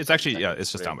 11. So it's actually,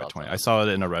 it's just down by 20. I saw it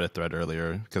in a Reddit thread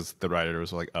earlier because the writer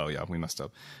was like, oh yeah, we messed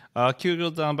up. Q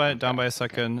goes down by a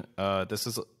second. This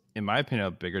is, in my opinion,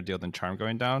 a bigger deal than Charm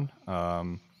going down.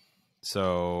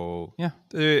 So yeah,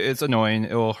 it's annoying.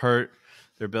 It will hurt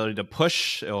their ability to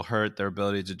push. It'll hurt their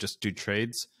ability to just do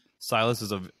trades. Sylas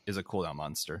is a cooldown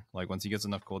monster. Like once he gets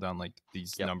enough cooldown, like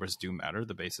these numbers do matter.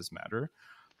 The bases matter.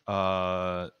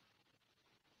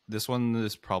 This one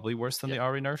is probably worse than the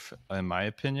Ahri nerf, in my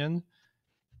opinion.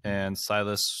 And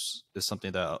Sylas is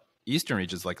something that Eastern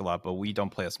regions like a lot, but we don't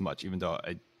play as much, even though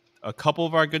a couple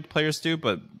of our good players do,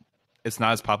 but it's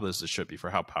not as popular as it should be for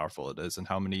how powerful it is and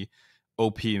how many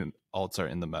OP ults are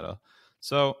in the meta.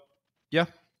 So, yeah.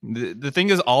 The thing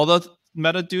is, all the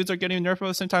meta dudes are getting nerfed at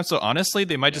the same time. So, honestly,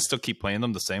 they might just still keep playing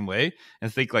them the same way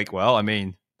and think like, well, I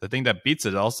mean, the thing that beats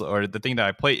it also, or the thing that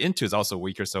I play into is also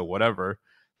weaker, so whatever.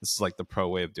 This is like the pro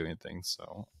way of doing things.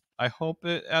 So I hope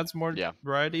it adds more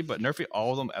variety, but nerfing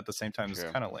all of them at the same time is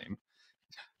kind of lame.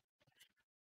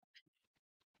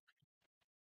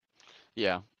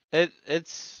 Yeah,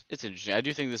 it's interesting. I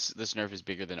do think this nerf is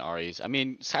bigger than Ahri's. I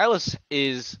mean, Sylas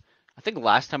is, I think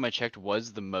last time I checked,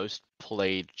 was the most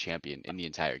played champion in the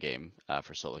entire game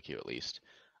for solo queue at least.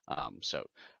 So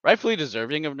rightfully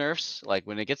deserving of nerfs. Like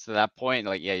when it gets to that point,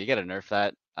 like yeah, you gotta nerf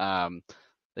that.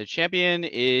 The champion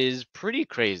is pretty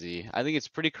crazy. I think it's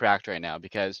pretty cracked right now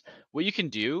because what you can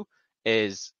do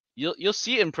is you'll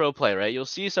see it in pro play, right? You'll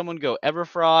see someone go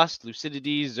Everfrost,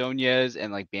 Lucidity, Zhonya's,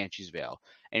 and like Banshee's Veil,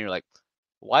 and you're like,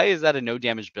 why is that a no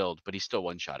damage build, but he's still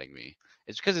one-shotting me?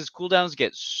 It's because his cooldowns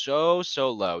get so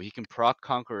low. He can proc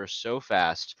Conqueror so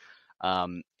fast.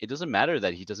 It doesn't matter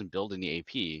that he doesn't build any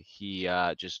AP. He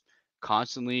just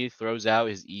constantly throws out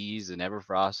his E's and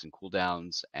Everfrost and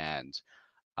cooldowns, and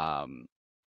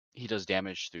he does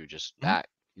damage through just that.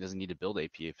 He doesn't need to build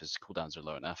AP if his cooldowns are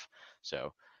low enough.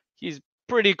 So he's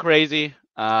pretty crazy.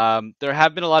 There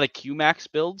have been a lot of Q-Max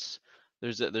builds.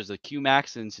 There's a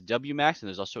Q-Max into W-Max, and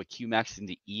there's also a Q-Max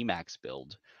into E-Max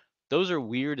build. Those are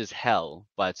weird as hell,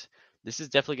 but this is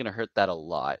definitely going to hurt that a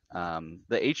lot. The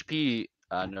HP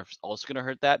nerf is also going to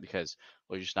hurt that because,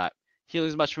 well, you're just not healing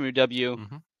as much from your W,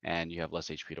 and you have less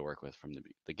HP to work with from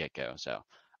the get-go. So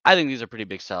I think these are pretty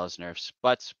big Sylas nerfs,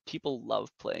 but people love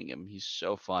playing him. He's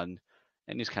so fun,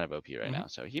 and he's kind of OP right now,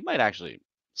 so he might actually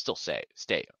still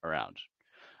stay around.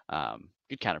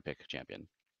 Good counter pick champion.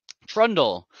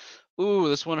 Trundle. Ooh,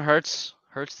 this one hurts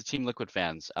the Team Liquid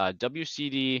fans.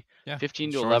 WCD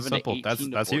 15 to 11 to 18 that's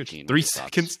to 14. Huge. 3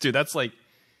 seconds, dude. That's like,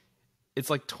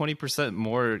 it's like 20%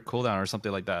 more cooldown or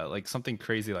something like that, like something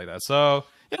crazy like that. So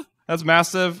yeah, that's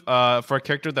massive for a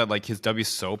character that like his W is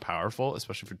so powerful,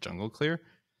 especially for jungle clear.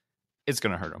 It's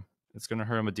gonna hurt him. It's gonna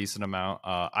hurt him a decent amount.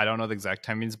 I don't know the exact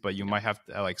timings, but you might have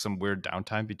like some weird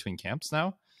downtime between camps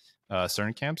now,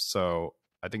 certain camps. So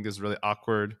I think this is really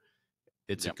awkward.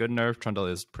 It's a good nerf. Trundle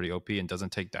is pretty OP and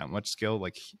doesn't take that much skill.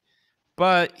 Like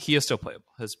but he is still playable.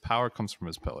 His power comes from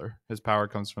his pillar. His power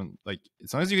comes from, like,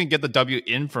 as long as you can get the W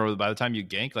in for by the time you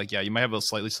gank, like, yeah, you might have a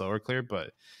slightly slower clear,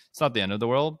 but it's not the end of the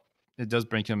world. It does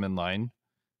bring him in line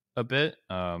a bit.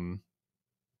 Yeah,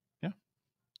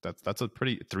 that's a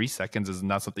pretty 3 seconds is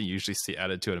not something you usually see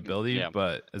added to an ability, Yeah.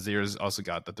 but Azir's also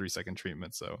got the 3 second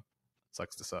treatment, so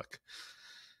sucks to suck.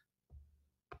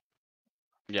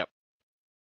 Yep,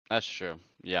 that's true.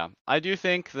 Yeah, I do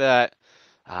think that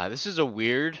this is a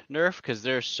weird nerf because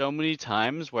there are so many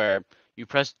times where you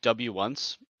press W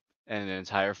once in an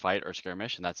entire fight or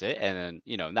skirmish and that's it, and then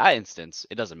in that instance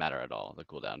it doesn't matter at all, the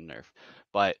cooldown nerf.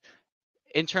 But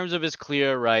in terms of his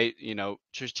clear, right,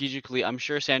 strategically, I'm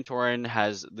sure Santorin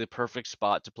has the perfect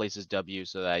spot to place his W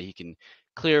so that he can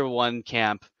clear one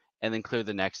camp and then clear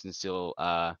the next and still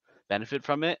benefit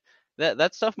from it.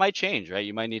 That stuff might change, right?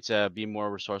 You might need to be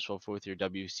more resourceful with your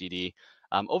WCD.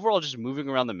 Overall, just moving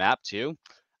around the map too.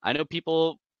 I know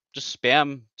people just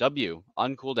spam W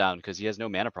on cooldown because he has no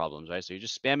mana problems, right? So you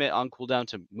just spam it on cooldown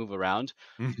to move around.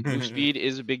 Move speed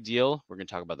is a big deal. We're gonna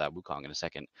talk about that Wukong in a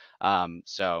second.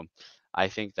 So I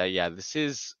think that, yeah, this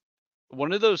is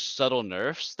one of those subtle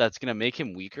nerfs that's going to make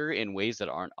him weaker in ways that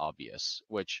aren't obvious,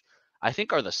 which I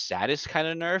think are the saddest kind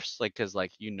of nerfs. Like, because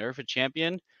like you nerf a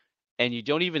champion and you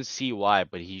don't even see why,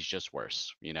 but he's just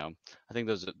worse. I think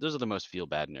those are the most feel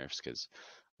bad nerfs because,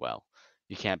 well,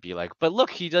 you can't be like, but look,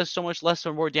 he does so much less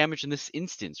or more damage in this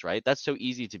instance, right? That's so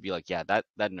easy to be like, yeah, that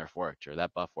nerf worked or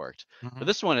that buff worked. But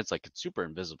this one, it's like it's super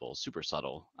invisible, super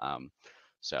subtle.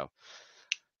 So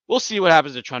we'll see what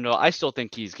happens to Trundle. I still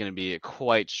think he's going to be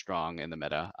quite strong in the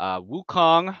meta.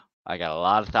 Wukong, I got a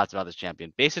lot of thoughts about this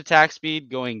champion. Base attack speed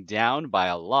going down by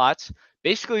a lot,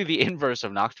 basically the inverse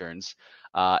of Nocturne's,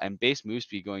 and base move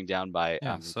speed going down by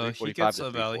so 345 to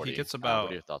 340. He gets about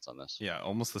what are your thoughts on this? Yeah,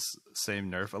 almost the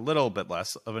same nerf, a little bit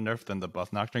less of a nerf than the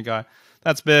buff Nocturne guy.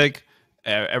 That's big.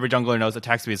 Every jungler knows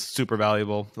attack speed is super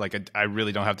valuable. Like, I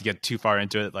really don't have to get too far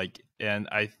into it. Like, and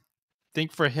I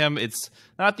think for him, it's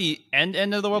not the end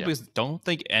of the world, because I don't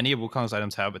think any of Wukong's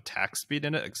items have attack speed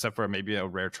in it, except for maybe a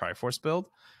rare Triforce build.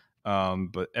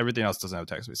 But everything else doesn't have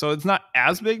attack speed. So it's not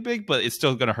as big, but it's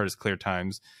still going to hurt his clear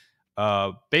times.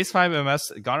 Base 5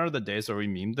 MS, gone are the days where we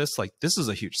meme this. Like, this is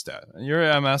a huge stat. And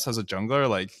your MS as a jungler,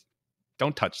 like,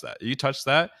 don't touch that. If you touch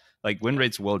that, like, win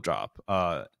rates will drop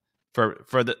for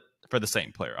the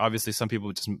same player. Obviously, some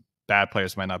people, just bad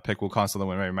players, might not pick Wukong, so the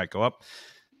win rate might go up.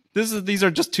 These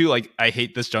are just two, like, I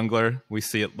hate this jungler. Let's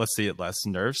see it less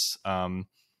nerfs.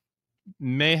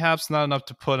 Mayhaps not enough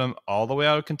to put him all the way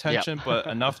out of contention, but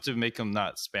enough to make him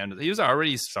not spam. He was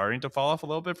already starting to fall off a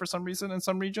little bit for some reason in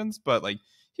some regions, but like,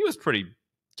 he was pretty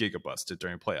giga busted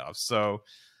during playoffs. So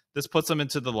this puts him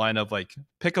into the line of like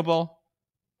pickable,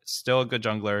 still a good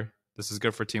jungler. This is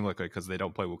good for Team Liquid because they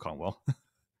don't play Wukong well.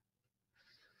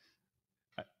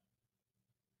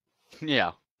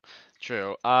 Yeah,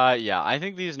 true. Yeah, I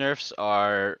think these nerfs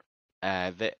are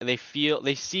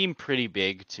they seem pretty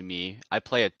big to me. I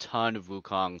play a ton of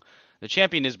Wukong. The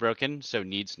champion is broken, so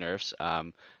needs nerfs.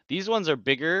 These ones are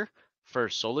bigger for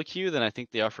solo queue than I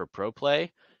think they are for pro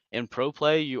play. In pro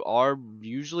play, you are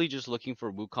usually just looking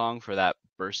for Wukong for that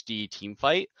bursty team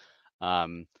fight.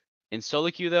 In solo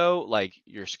queue though, like,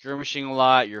 you're skirmishing a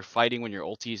lot, you're fighting when your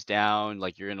ulti's down,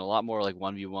 like, you're in a lot more like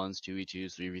 1v1s,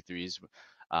 2v2s,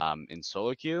 3v3s in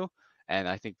solo queue. And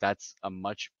I think that's a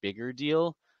much bigger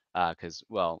deal because,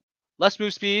 well, less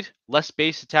move speed, less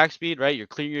base attack speed, right? You're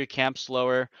clearing your camp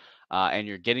slower and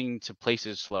you're getting to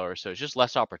places slower. So it's just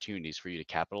less opportunities for you to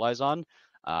capitalize on.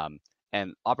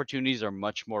 And opportunities are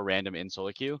much more random in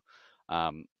solo queue.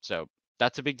 So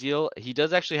that's a big deal. He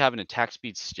does actually have an attack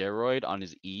speed steroid on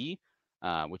his E,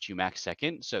 which you max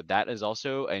second. So that is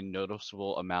also a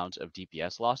noticeable amount of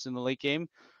DPS loss in the late game.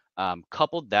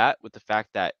 Coupled that with the fact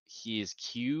that his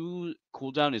Q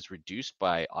cooldown is reduced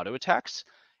by auto attacks,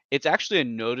 it's actually a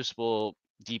noticeable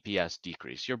DPS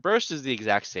decrease. Your burst is the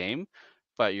exact same,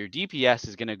 but your DPS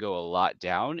is going to go a lot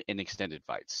down in extended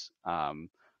fights.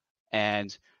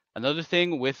 And another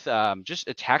thing with just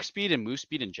attack speed and move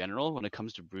speed in general, when it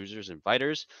comes to bruisers and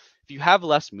fighters, if you have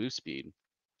less move speed,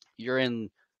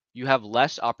 you have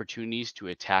less opportunities to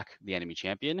attack the enemy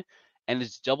champion, and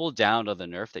it's double down on the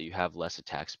nerf that you have less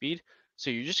attack speed. So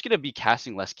you're just going to be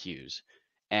casting less Qs,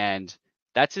 and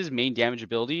that's his main damage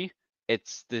ability.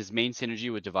 It's his main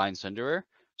synergy with Divine Sunderer.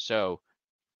 So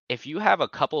if you have a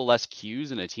couple less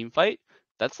Qs in a team fight,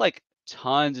 that's like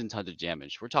tons and tons of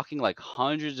damage. We're talking like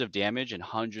hundreds of damage and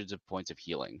hundreds of points of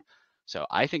healing. So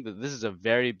I think that this is a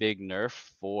very big nerf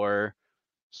for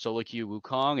solo queue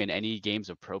Wukong and any games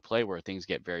of pro play where things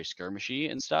get very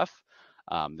skirmishy and stuff.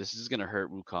 This is going to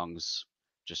hurt Wukong's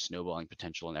just snowballing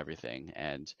potential and everything.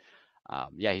 And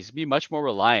Yeah, he's gonna be much more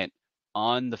reliant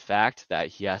on the fact that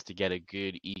he has to get a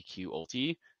good EQ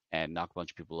ulti and knock a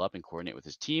bunch of people up and coordinate with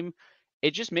his team.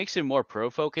 It just makes him more pro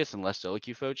focused and less solo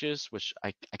queue focused, which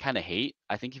I kind of hate.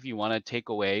 I think if you want to take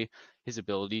away his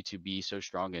ability to be so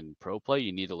strong in pro play,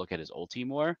 you need to look at his ulti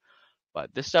more.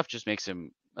 But this stuff just makes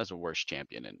him as a worse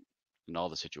champion in all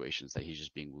the situations that he's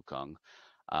just being Wukong.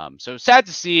 So sad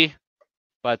to see,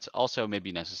 but also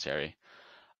maybe necessary.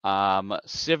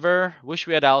 Sivir, wish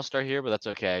we had Alistar here, but that's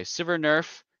okay. Sivir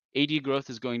nerf, AD growth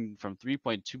is going from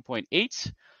 3.2.8, to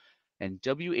 2.8, and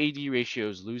WAD ratio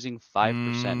is losing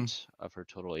 5% of her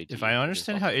total AD. If I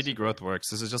understand how AD growth works,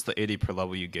 this is just the AD per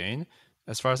level you gain,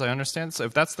 as far as I understand. So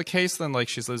if that's the case, then like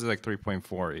she's losing like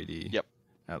 3.4 AD. Yep.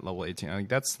 At level 18. I mean,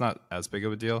 that's not as big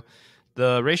of a deal.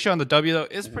 The ratio on the W though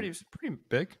is pretty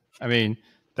big. I mean,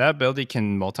 that ability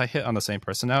can multi-hit on the same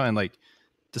person now, and like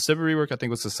the Sivir rework I think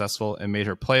was successful and made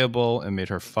her playable and made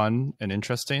her fun and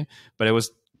interesting, but it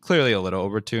was clearly a little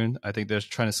overtuned. I think they're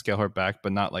trying to scale her back,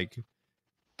 but not like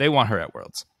they want her at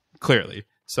Worlds, clearly.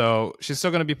 So she's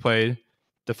still going to be played.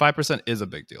 The 5% is a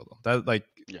big deal though. That like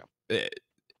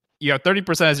you have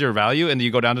 30% as your value, and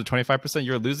you go down to 25%.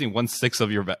 You're losing 1/6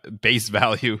 of your base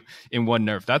value in one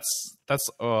nerf. That's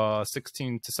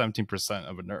 16 to 17%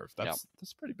 of a nerf. That's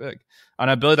pretty big. On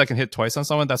an ability that can hit twice on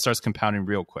someone, that starts compounding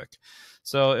real quick.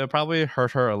 So it'll probably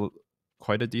hurt her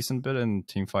quite a decent bit in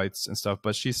team fights and stuff.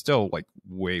 But she's still like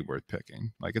way worth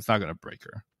picking. Like it's not gonna break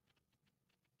her.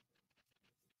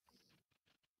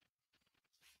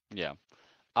 Yeah.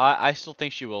 I still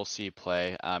think she will see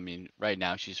play. I mean, right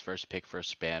now she's first pick for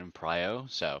Span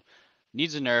Prio, so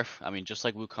needs a nerf. I mean, just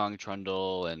like Wukong,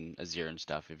 Trundle, and Azir and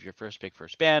stuff. If you're first pick for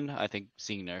Span, I think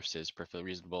seeing nerfs is perfectly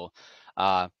reasonable.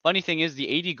 Funny thing is,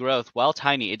 the AD growth, while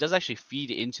tiny, it does actually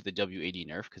feed into the WAD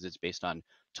nerf because it's based on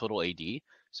total AD.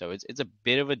 So it's a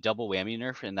bit of a double whammy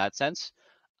nerf in that sense.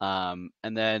 And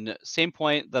then same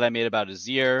point that I made about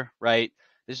Azir, right?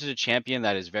 This is a champion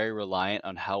that is very reliant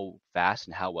on how fast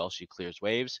and how well she clears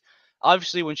waves.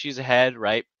 Obviously, when she's ahead,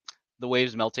 right, the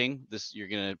waves melting, you're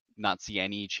gonna not see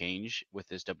any change with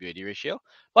this WAD ratio.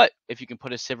 But if you can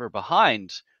put a Sivir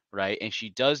behind, right, and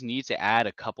she does need to add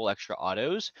a couple extra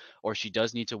autos, or she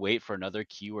does need to wait for another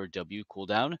Q or W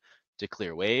cooldown to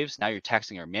clear waves, now you're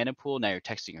taxing her mana pool, now you're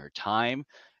taxing her time,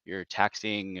 you're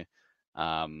taxing,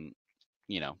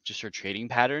 just her trading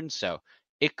patterns. So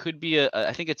it could be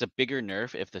I think it's a bigger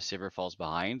nerf if the Sivir falls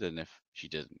behind than if she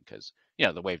didn't, because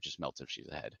the wave just melts if she's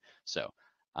ahead. So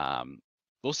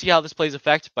we'll see how this plays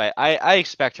effect, but I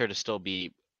expect her to still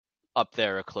be up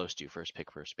there or close to first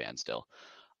pick for Span still.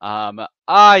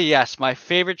 Yes, my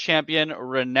favorite champion,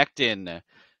 Renekton.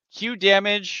 Q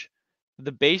damage,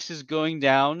 the base is going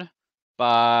down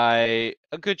by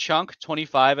a good chunk,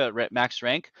 25 at max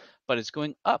rank, but it's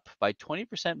going up by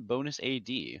 20% bonus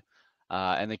AD.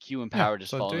 And the Q empowered is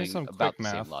following about the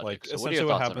same logic. Like, so essentially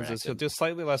what happens is he'll do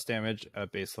slightly less damage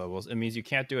at base levels. It means you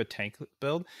can't do a tank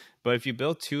build, but if you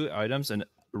build 2 items and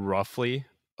roughly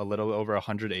a little over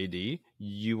 100 AD,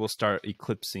 you will start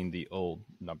eclipsing the old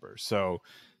number. So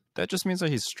that just means that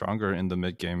he's stronger in the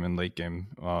mid game and late game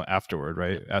afterward,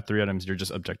 right? At 3 items, you're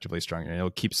just objectively stronger. And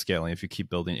it'll keep scaling if you keep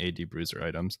building AD bruiser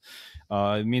items.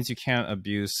 It means you can't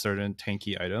abuse certain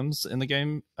tanky items in the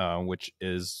game, which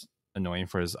is annoying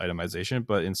for his itemization.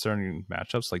 But in certain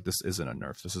matchups, like this isn't a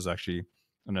nerf. This is actually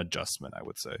an adjustment, I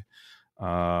would say.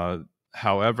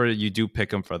 However, you do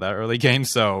pick him for that early game.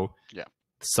 So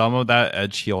some of that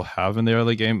edge he'll have in the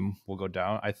early game will go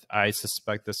down. I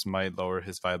suspect this might lower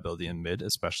his viability in mid,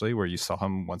 especially where you saw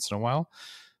him once in a while.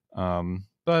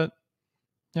 But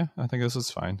yeah, I think this is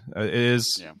fine. It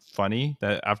is funny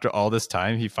that after all this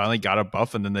time, he finally got a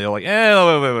buff, and then they're like,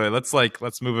 wait,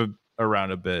 let's move it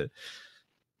around a bit.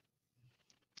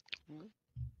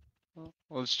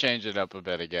 Let's change it up a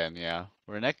bit again, yeah.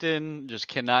 Renekton just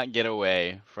cannot get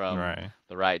away from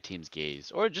the Riot team's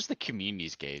gaze, or just the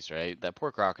community's gaze, right? That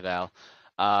poor Crocodile.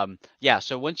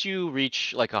 So once you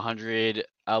reach like 100,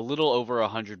 a little over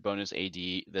 100 bonus AD,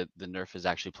 the nerf is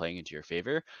actually playing into your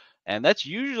favor. And that's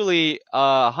usually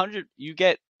 100, you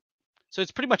get, so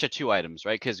it's pretty much a 2 items,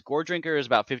 right? Because Gore Drinker is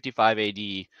about 55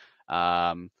 AD,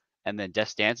 and then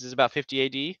Death Dance is about 50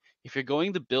 AD. If you're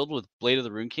going to build with Blade of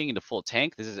the Rune King into full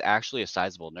tank, this is actually a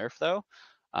sizable nerf though.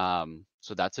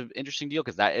 So that's an interesting deal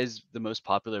because that is the most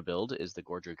popular build, is the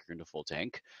Gore Drinker into full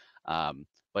tank. But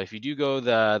if you do go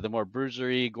the more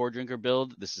bruisery Gore Drinker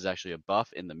build, this is actually a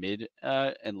buff in the mid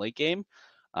and late game.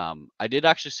 I did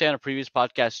actually say on a previous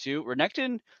podcast too,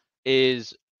 Renekton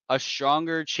is a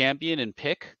stronger champion and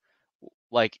pick.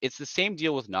 Like, it's the same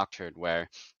deal with Nocturne, where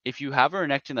if you have a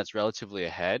Renekton that's relatively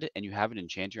ahead and you have an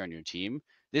Enchanter on your team,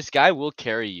 this guy will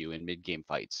carry you in mid-game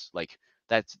fights. Like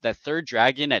that third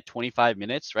dragon at 25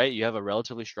 minutes, right? You have a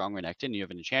relatively strong Renekton, you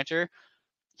have an Enchanter.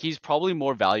 He's probably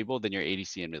more valuable than your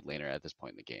ADC and mid laner at this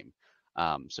point in the game.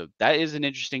 So that is an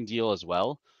interesting deal as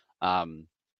well.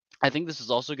 I think this is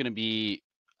also going to be,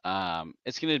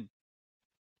 it's going to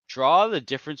draw the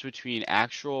difference between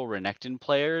actual Renekton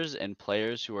players and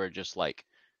players who are just like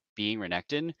being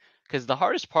Renekton. Because the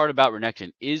hardest part about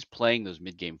Renekton is playing those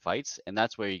mid game fights, and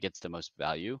that's where he gets the most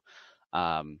value.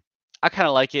 I kind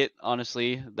of like it,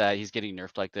 honestly, that he's getting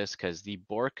nerfed like this, because the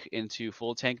Bork into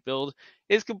full tank build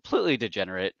is completely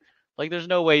degenerate. Like, there's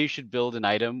no way you should build an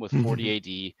item with 40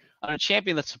 AD on a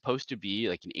champion that's supposed to be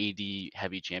like an AD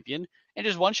heavy champion and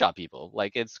just one shot people.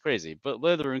 Like, it's crazy. But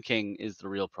Blade of the Rune King is the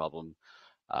real problem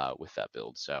with that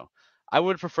build. So I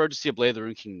would prefer to see a Blade of the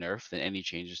Rune King nerf than any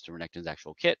changes to Renekton's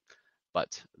actual kit.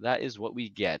 But that is what we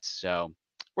get. So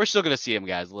we're still going to see him,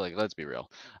 guys. Like, let's be real.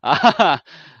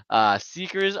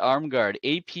 Seeker's Armguard.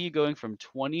 AP going from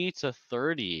 20 to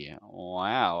 30.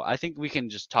 Wow. I think we can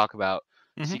just talk about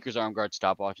Seeker's Armguard,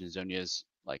 Stopwatch, and Zhonya's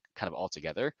like kind of all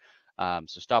together.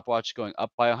 So Stopwatch going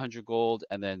up by 100 gold,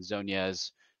 and then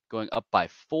Zhonya's going up by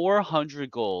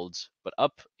 400 golds, but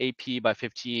up AP by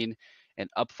 15 and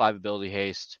up 5 ability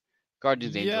haste.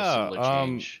 Guardian's Angel, similar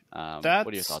change. What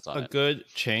are your thoughts on it? That's a good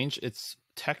change. It's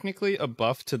technically a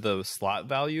buff to the slot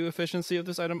value efficiency of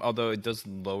this item, although it does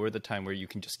lower the time where you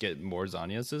can just get more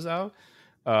Zhonya's out.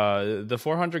 The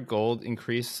 400 gold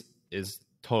increase is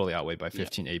totally outweighed by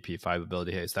 15 AP, 5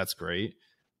 ability haste. That's great.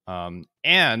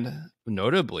 And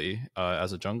notably,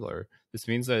 as a jungler, this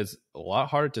means that it's a lot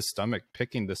harder to stomach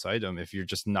picking this item if you're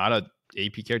just not a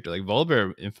AP character. Like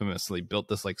Volibear infamously built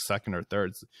this like second or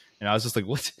third, and I was just like,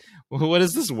 what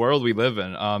is this world we live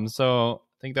in? So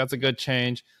I think that's a good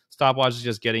change. Stopwatch is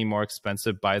just getting more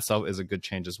expensive by itself is a good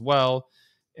change as well.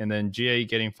 And then GA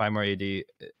getting 5 more AD,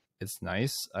 it's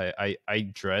nice.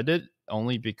 I dread it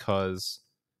only because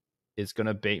it's going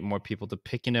to bait more people to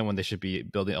picking it when they should be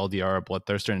building LDR or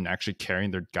Bloodthirster and actually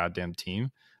carrying their goddamn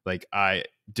team. Like,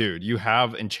 dude, you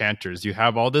have enchanters, you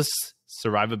have all this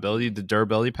survivability, the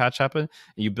durability patch happen, and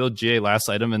you build GA last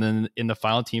item, and then in the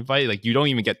final team fight, like, you don't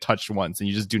even get touched once and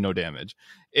you just do no damage.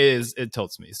 It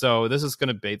tilts me. So this is going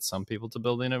to bait some people to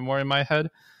building it more in my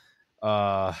head.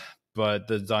 But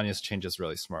the Zhonya's change is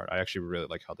really smart. I actually really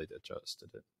like how they adjusted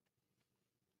it.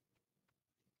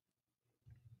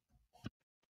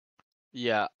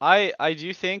 Yeah, I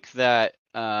do think that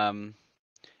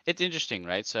it's interesting,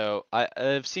 right? So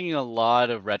I've seen a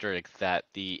lot of rhetoric that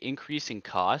the increase in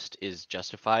cost is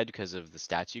justified because of the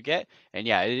stats you get. And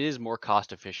yeah, it is more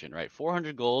cost efficient, right?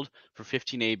 400 gold for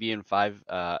 15 AB and 5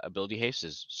 ability haste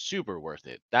is super worth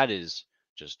it. That is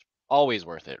just always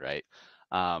worth it, right?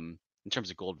 In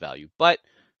terms of gold value. But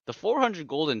the 400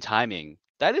 gold in timing,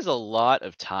 that is a lot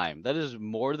of time. That is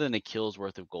more than a kill's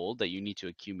worth of gold that you need to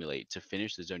accumulate to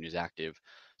finish the Zhonya's active.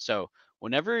 So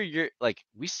whenever you're like,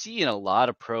 we see in a lot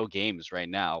of pro games right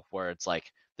now where it's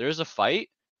like there's a fight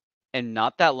and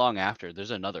not that long after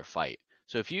there's another fight.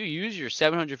 So if you use your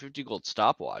 750 gold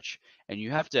stopwatch and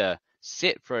you have to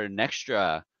sit for an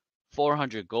extra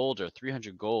 400 gold or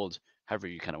 300 gold, however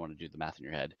you kind of want to do the math in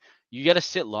your head, you got to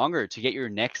sit longer to get your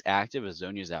next active as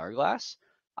Zhonya's Hourglass.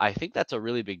 I think that's a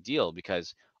really big deal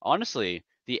because honestly,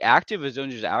 the active of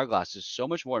Zhonya's Hourglass is so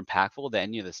much more impactful than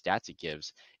any of the stats it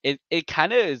gives. It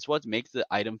kind of is what makes the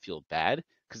item feel bad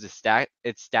because its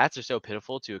stats are so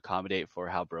pitiful to accommodate for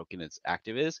how broken its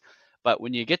active is. But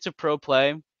when you get to pro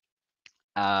play,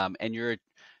 and you're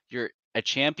a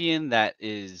champion that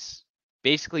is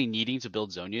basically needing to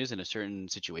build Zhonya's in a certain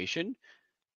situation,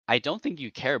 I don't think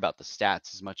you care about the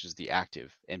stats as much as the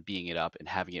active and being it up and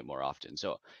having it more often.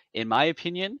 So in my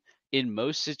opinion, in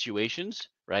most situations,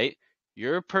 right,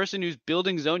 you're a person who's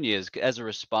building Zhonya's as a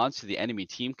response to the enemy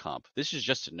team comp. This is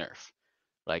just a nerf.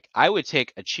 Like, I would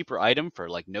take a cheaper item for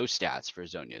like no stats for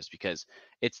Zhonya's because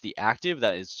it's the active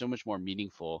that is so much more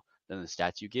meaningful than the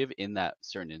stats you give in that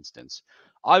certain instance.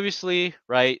 Obviously,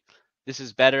 right, this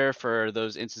is better for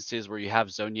those instances where you have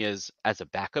Zhonya's as a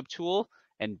backup tool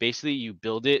and basically you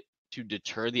build it to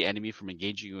deter the enemy from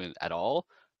engaging you at all.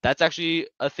 That's actually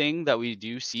a thing that we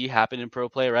do see happen in pro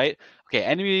play, right? Okay,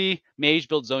 enemy mage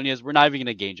builds Zhonya's, we're not even going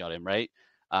to engage on him, right?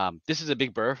 This is a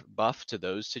big buff to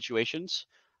those situations.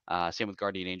 Same with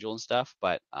Guardian Angel and stuff,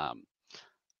 but I'm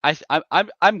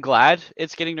glad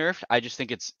it's getting nerfed. I just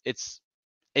think it's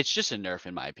just a nerf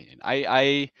in my opinion.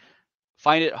 I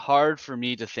find it hard for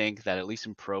me to think that at least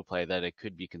in pro play that it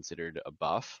could be considered a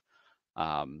buff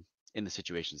in the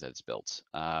situations that it's built.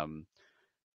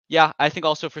 Yeah, I think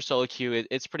also for solo queue,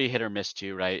 it's pretty hit or miss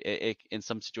too, right? In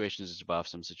some situations it's a buff,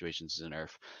 some situations it's a nerf.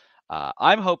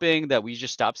 I'm hoping that we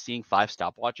just stop seeing 5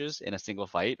 stopwatches in a single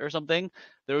fight or something.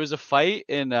 There was a fight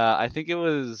in, I think it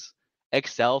was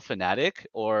Excel Fnatic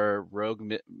or Rogue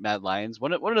Mad Lions,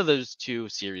 one of those 2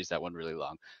 series that went really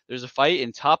long. There's a fight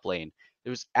in top lane.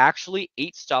 There was actually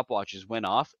 8 stopwatches went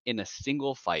off in a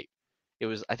single fight.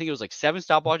 I think it was like 7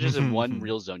 stopwatches and 1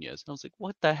 real Zhonya's. And I was like,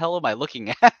 what the hell am I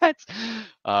looking at?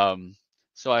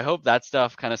 So I hope that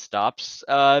stuff kind of stops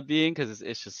being, because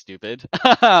it's just stupid.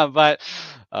 But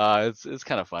it's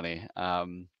kind of funny.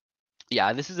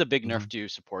 Yeah, this is a big nerf to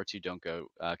supports who don't go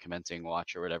commencing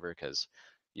watch or whatever, because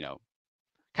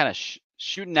kind of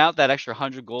shooting out that extra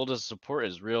 100 gold as a support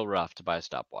is real rough to buy a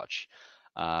stopwatch.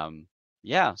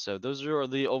 Yeah, so those are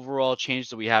the overall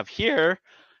changes that we have here.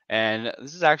 And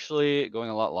this is actually going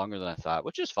a lot longer than I thought,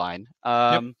 which is fine.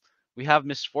 We have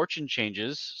Miss Fortune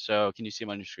changes. So can you see them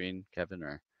on your screen, Kevin?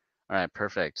 All right,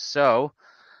 perfect. So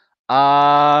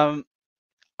I'm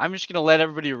just going to let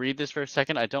everybody read this for a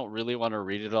second. I don't really want to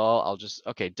read it all.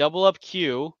 Okay, double up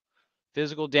Q,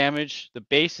 physical damage. The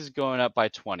base is going up by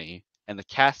 20, and the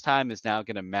cast time is now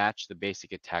going to match the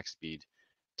basic attack speed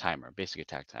timer, basic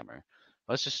attack timer.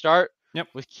 Let's just start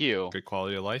with Q. Good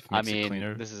quality of life. Makes it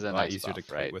cleaner. This is a nice easier buff,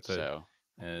 to right? with it. So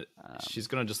she's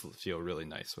gonna just feel really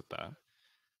nice with that.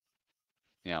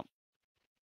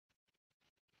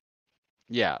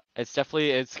 Yeah, it's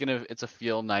a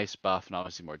feel nice buff and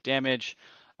obviously more damage.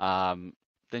 Then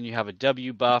you have a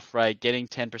W buff, right? Getting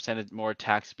 10% more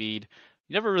attack speed.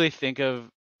 You never really think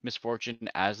of Miss Fortune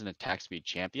as an attack speed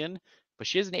champion, but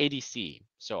she is an ADC,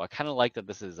 so I kind of like that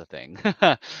this is a thing.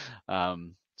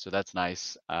 So that's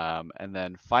nice. And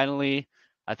then finally,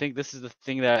 I think this is the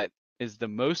thing that is the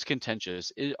most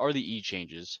contentious are the E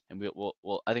changes, and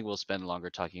I think we'll spend longer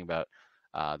talking about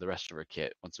the rest of our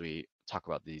kit once we talk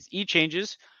about these E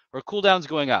changes. Our cooldown's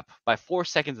going up by 4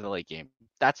 seconds in the late game.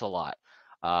 That's a lot.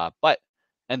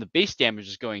 And the base damage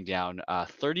is going down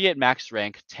 30 at max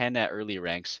rank, 10 at early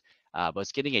ranks, but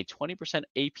it's getting a 20%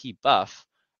 AP buff.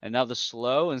 And now the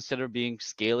slow, instead of being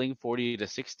scaling 40 to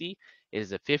 60,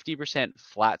 is a 50%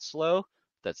 flat slow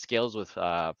that scales with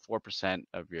 4%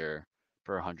 of your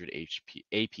per 100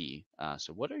 AP.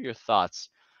 So what are your thoughts?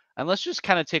 And let's just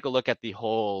kind of take a look at the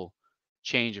whole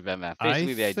change of MF.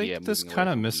 Basically, the idea. I think this kind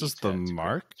of misses the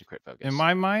mark in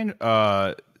my mind.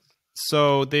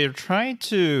 So they're trying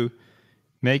to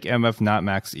make MF not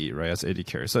max E, right, as AD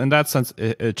carry. So in that sense,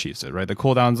 it achieves it, right? The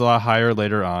cooldown's a lot higher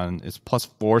later on. It's plus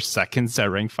 4 seconds at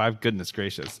rank 5. Goodness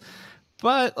gracious.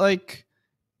 But, like,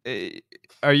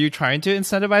 are you trying to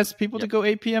incentivize people to go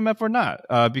APMF or not?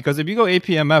 Because if you go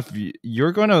APMF,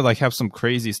 you're going to, like, have some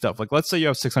crazy stuff. Like, let's say you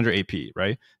have 600 AP,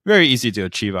 right? Very easy to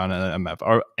achieve on an MF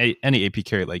or any AP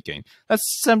carry late game.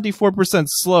 That's 74%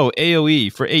 slow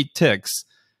AoE for 8 ticks.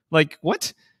 Like,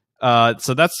 what?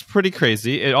 So that's pretty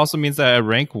crazy. It also means that at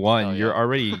rank 1, you're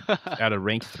already at a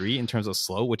rank 3 in terms of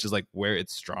slow, which is like where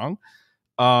it's strong.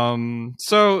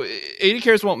 So AD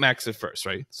carries won't max it first,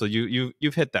 right? So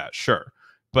you've hit that, sure.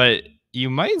 But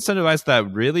you might incentivize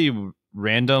that really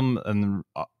random and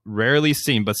rarely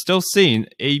seen, but still seen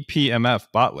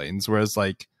APMF bot lanes, whereas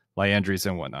like Liandry's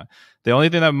and whatnot. The only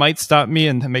thing that might stop me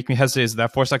and make me hesitate is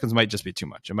that 4 seconds might just be too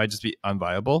much. It might just be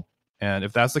unviable. And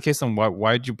if that's the case, then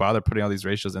why'd you bother putting all these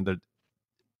ratios in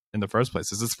the first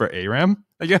place? Is this for ARAM,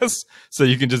 I guess? So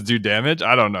you can just do damage?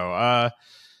 I don't know.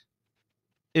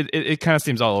 It kind of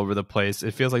seems all over the place.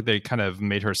 It feels like they kind of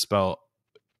made her spell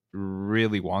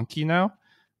really wonky now.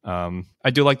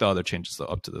 I do like the other changes, though,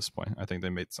 up to this point. I think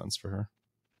they made sense for her.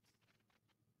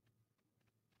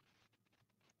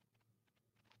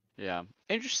 Yeah,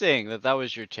 interesting that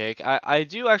was your take. I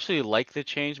do actually like the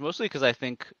change, mostly because I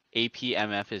think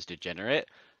APMF is degenerate.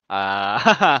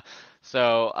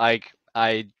 So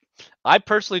I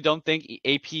personally don't think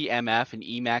APMF and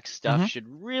EMAX stuff should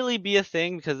really be a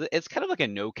thing, because it's kind of like a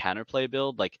no counterplay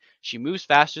build. Like, she moves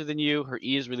faster than you, her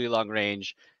E is really long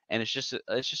range, and it's just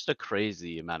a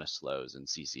crazy amount of slows in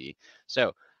CC.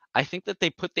 So I think that they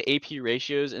put the AP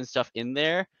ratios and stuff in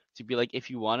there to be like, if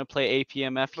you want to play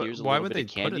APMF, here's a little bit of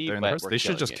candy. Why would they put it there? They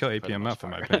should just kill APMF, in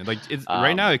my opinion. Like,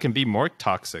 right now, it can be more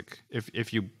toxic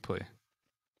if you play.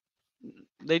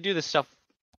 They do this stuff.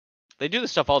 They do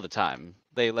this stuff all the time.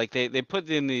 They put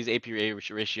in these AP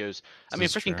ratios. I mean,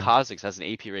 freaking Kha'Zix has an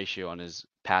AP ratio on his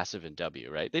passive and W,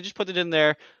 right? They just put it in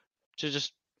there to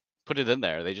just put it in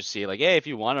there. They just see like, hey, if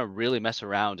you want to really mess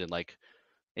around in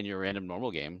your random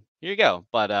normal game, here you go.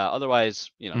 But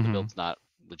otherwise, the build's not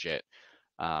legit.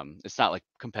 It's not like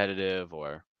competitive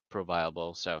or pro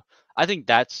viable. So I think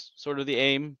that's sort of the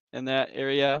aim in that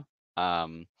area. I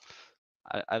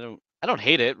don't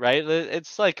hate it, right?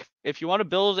 It's like, if you want to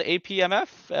build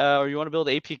APMF or you want to build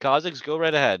AP Kha'Zix, go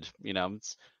right ahead.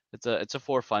 It's a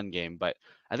for fun game. But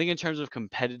I think in terms of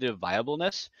competitive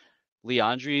viableness,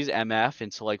 Liandry's MF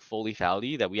into like full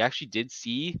lethality that we actually did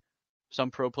see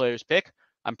some pro players pick.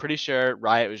 I'm pretty sure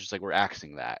Riot was just like, we're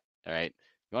axing that. All right.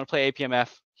 You want to play APMF?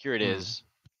 Here it is,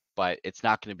 but it's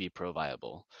not going to be pro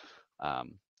viable.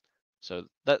 So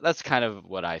that's kind of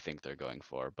what I think they're going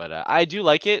for. But I do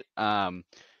like it. I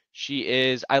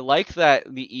like that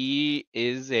the E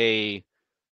is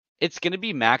it's going to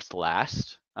be maxed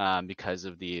last because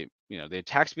of the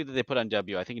attack speed that they put on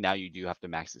W. I think now you do have to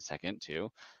max it second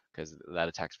too, because that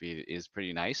attack speed is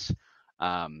pretty nice.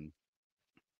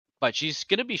 But she's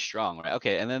going to be strong, right?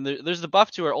 Okay, and then there's the buff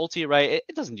to her ulti, right?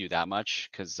 It doesn't do that much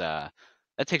because that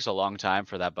takes a long time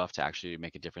for that buff to actually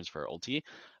make a difference for her ulti.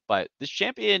 But this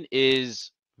champion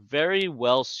is very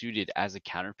well suited as a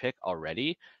counter pick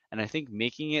already, and I think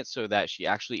making it so that she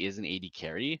actually is an AD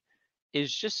carry it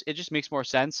just makes more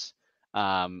sense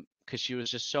because she was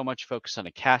just so much focused on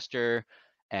a caster,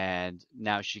 and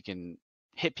now she can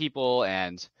hit people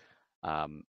and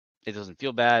it doesn't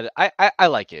feel bad. I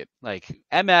like it. Like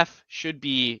MF should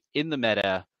be in the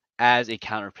meta as a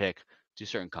counter pick to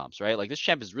certain comps, right? Like this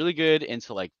champ is really good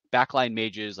into like backline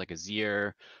mages like a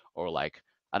Azir or like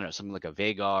I don't know, something like a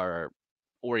Veigar or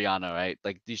Orianna, right?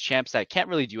 Like these champs that can't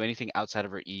really do anything outside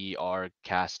of her E or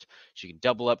cast. She can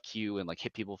double up Q and like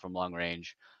hit people from long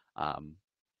range.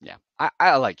 Yeah,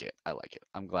 I like it. I like it.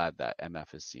 I'm glad that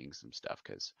MF is seeing some stuff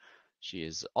because she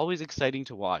is always exciting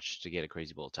to watch to get a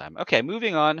crazy bullet time. Okay,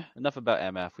 moving on. Enough about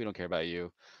MF. We don't care about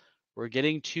you. We're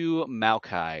getting to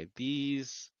Maokai.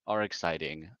 These are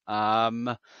exciting.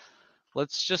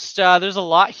 Let's just there's a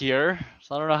lot here,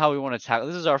 so I don't know how we want to tackle.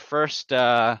 This is our first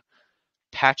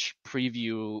patch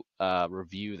preview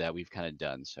review that we've kind of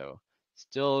done, so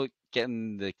still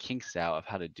getting the kinks out of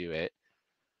how to do it.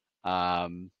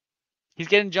 He's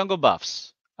getting jungle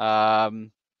buffs.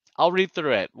 I'll read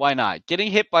through it. Why not?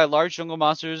 Getting hit by large jungle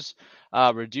monsters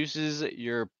reduces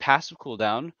your passive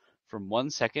cooldown from 1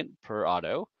 second per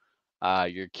auto.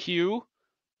 Your Q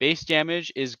base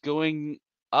damage is going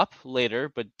up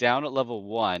later, but down at level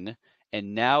 1,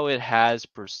 and now it has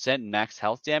percent max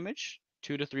health damage,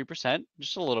 2 to 3%,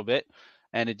 just a little bit,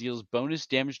 and it deals bonus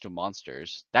damage to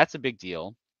monsters. That's a big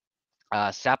deal.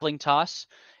 Sapling Toss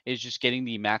is just getting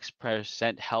the max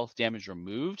percent health damage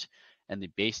removed and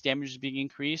the base damage is being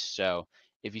increased. So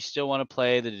if you still want to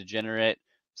play the Degenerate,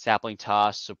 Sapling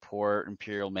Toss, Support,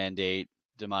 Imperial Mandate,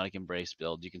 Demonic Embrace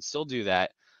build, you can still do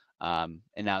that. And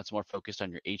now it's more focused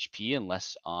on your HP and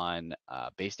less on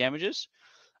base damages.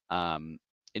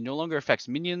 It no longer affects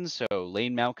minions, so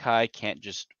lane Maokai can't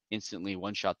just instantly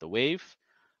one-shot the wave.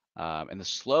 And the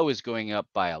slow is going up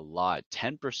by a lot,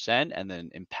 10%, and then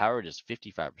empowered is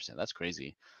 55%. That's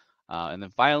crazy. And then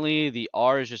finally, the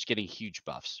R is just getting huge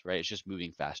buffs, right? It's just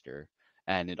moving faster.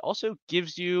 And it also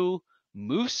gives you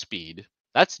move speed.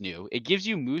 That's new. It gives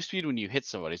you move speed when you hit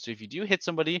somebody. So if you do hit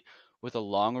somebody with a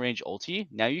long range ulti,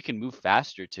 now you can move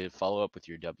faster to follow up with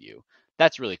your W.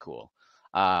 That's really cool.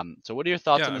 So what are your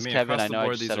thoughts on this, Kevin? I know I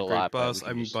just said a lot, but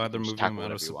I'm glad they're moving him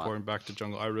out of support and back to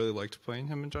jungle. I really liked playing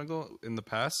him in jungle in the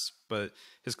past, but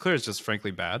his clear is just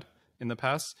frankly bad in the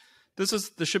past.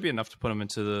 This should be enough to put him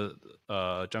into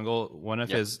the jungle. One of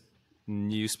his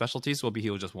new specialties will be he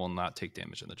will not take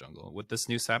damage in the jungle. With this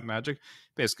new sap magic,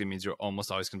 basically means you're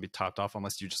almost always going to be topped off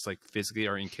unless you just like physically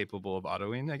are incapable of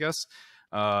autoing, I guess.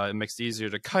 It makes it easier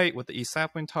to kite with the E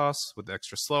sapling toss with the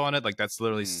extra slow on it. Like that's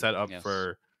literally set up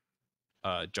for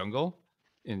jungle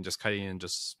and just kiting and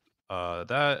just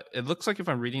that. It looks like if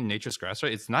I'm reading Nature's Grass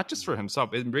right, it's not just for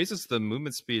himself. It raises the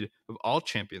movement speed of all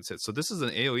champions hit. So this is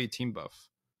an AoE team buff.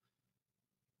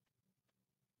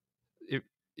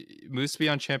 Move speed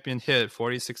on champion hit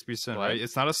 46%, right?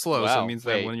 It's not a slow, so it means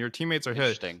that when your teammates are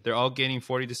hit, they're all gaining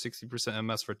 40 to 60%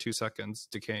 MS for 2 seconds,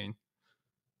 decaying.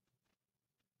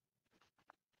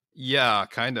 Yeah,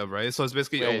 kind of, right? So it's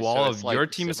basically a wall of like your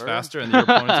team is faster and your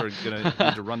opponents are gonna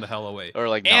need to run the hell away. Or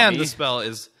like and the spell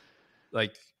is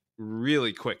like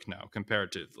really quick now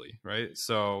comparatively, right?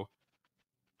 So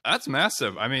that's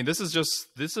massive. I mean, this is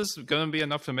going to be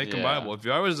enough to make him viable. If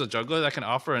I was a jungler that can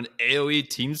offer an AoE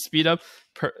team speed up,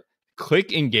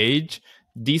 quick engage,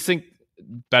 decent,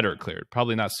 better cleared.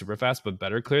 Probably not super fast, but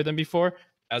better cleared than before.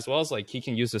 As well as like he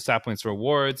can use the saplings for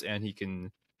wards and he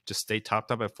can just stay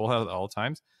topped up at full health at all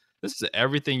times. This is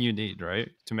everything you need, right,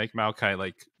 to make Maokai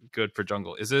like good for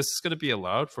jungle. Is this going to be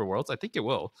allowed for Worlds? I think it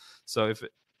will. So if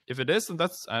it is, then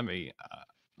that's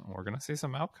we're going to see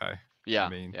some Maokai. Yeah,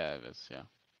 yeah, it is. Yeah.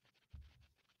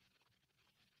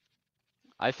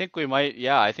 I think we might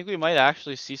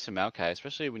actually see some Maokai,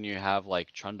 especially when you have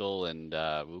like Trundle and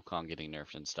Wukong getting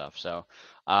nerfed and stuff. So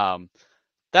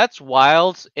That's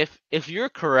wild. If you're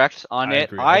correct on it,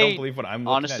 agree. I don't believe what I'm looking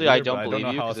honestly at either, I don't but I don't believe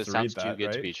know you how because else it to read sounds too that,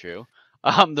 good to right? be true.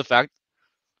 The fact.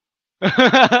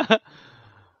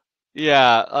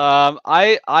 Yeah,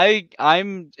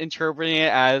 I'm interpreting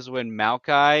it as when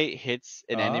Maokai hits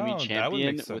an enemy Oh, that would make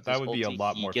champion sense. with That his would be a ulti,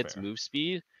 lot he more gets fair. move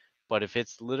speed. But if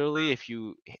it's literally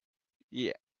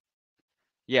yeah,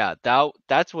 yeah,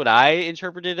 that's what I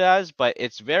interpreted it as, but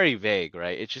it's very vague,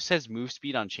 right? It just says move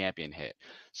speed on champion hit.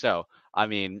 So, I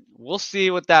mean, we'll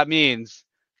see what that means.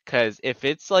 Because if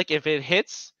it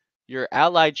hits your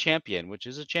allied champion, which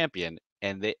is a champion,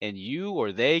 and you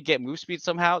or they get move speed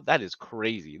somehow, that is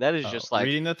crazy. That is just like,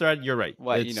 Reading the thread, you're right.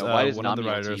 what, It's why does one of the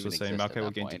Nami ulti writers even was saying exist at Maokai will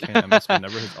that gain point? decay MS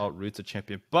whenever his alt roots a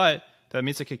champion, but that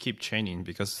means it could keep chaining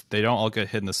because they don't all get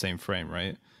hit in the same frame,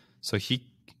 right? So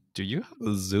do you have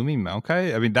a zooming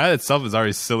Maokai? I mean, that itself is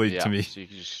already silly to me. So you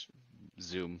can just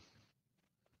zoom.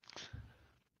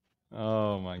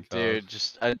 Oh my god, dude!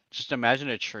 Just imagine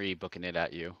a tree booking it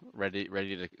at you, ready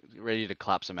to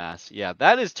clap some ass. Yeah,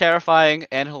 that is terrifying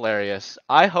and hilarious.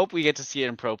 I hope we get to see it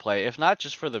in pro play, if not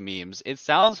just for the memes. It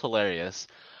sounds hilarious.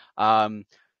 It's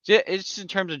just in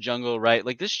terms of jungle, right?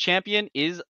 Like this champion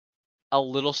is a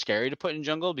little scary to put in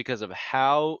jungle because of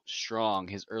how strong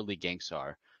his early ganks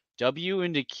are. W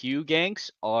into Q ganks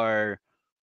are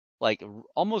like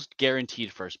almost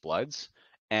guaranteed first bloods,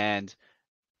 and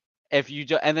if you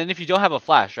don't have a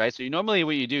flash, right? So normally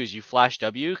what you do is you flash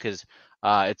W because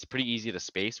it's pretty easy to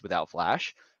space without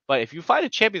flash. But if you find a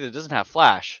champion that doesn't have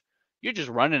flash, you're just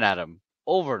running at them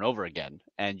over and over again,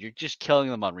 and you're just killing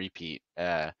them on repeat.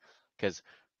 Because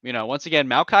once again,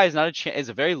 Maokai is not is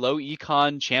a very low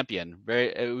econ champion.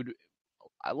 It would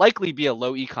likely be a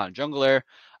low econ jungler.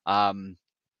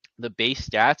 The base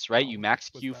stats, right? You max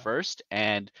Q first,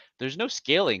 and there's no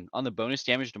scaling on the bonus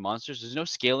damage to monsters. There's no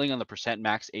scaling on the percent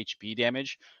max HP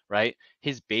damage, right?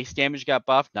 His base damage got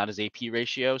buffed, not his AP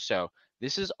ratio. So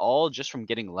this is all just from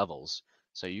getting levels.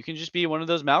 So you can just be one of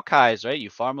those Maokais, right?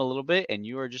 You farm a little bit, and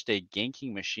you are just a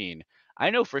ganking machine. I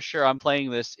know for sure I'm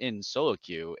playing this in solo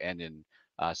queue and in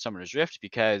Summoner's Rift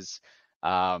because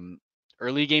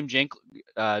early game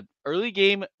junglers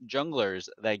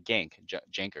that gank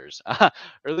jankers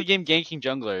early game ganking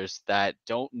junglers that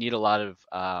don't need a lot of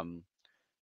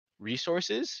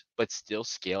resources but still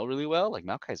scale really well. Like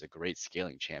Maokai is a great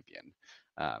scaling champion.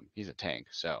 He's a tank,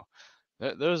 so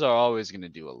those are always going to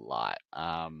do a lot.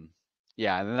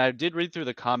 Yeah, and then I did read through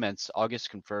the comments.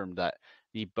 August confirmed that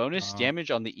the bonus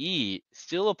damage on the E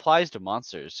still applies to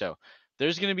monsters. So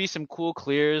there's going to be some cool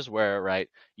clears where, right,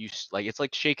 it's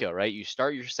like Shaco, right? You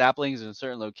start your saplings in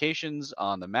certain locations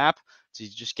on the map, so you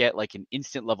just get like an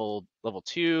instant level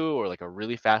 2 or like a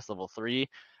really fast level 3,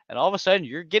 and all of a sudden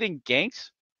you're getting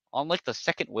ganked on like the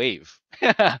second wave.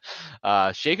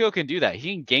 Shaco can do that.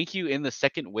 He can gank you in the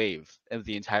second wave of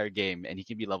the entire game, and he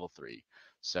can be level 3.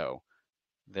 So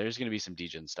there's going to be some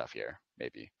degen stuff here,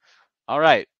 maybe. All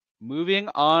right, moving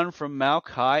on from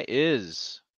Maokai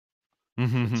is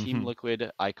the Team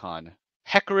Liquid icon,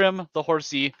 Hecarim the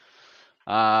Horsey.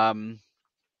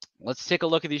 Let's take a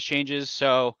look at these changes.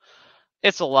 So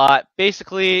it's a lot.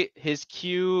 Basically, his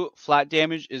Q flat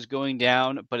damage is going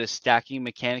down, but his stacking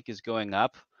mechanic is going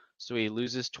up. So he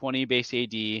loses 20 base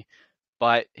AD,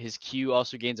 but his Q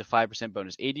also gains a 5%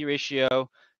 bonus AD ratio.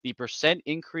 The percent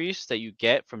increase that you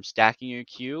get from stacking your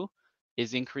Q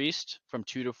is increased from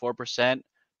 2 to 4%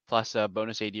 plus a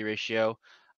bonus AD ratio.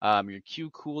 Your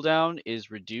Q cooldown is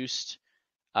reduced.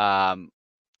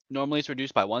 Normally it's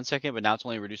reduced by 1 second, but now it's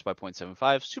only reduced by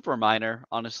 0.75. Super minor,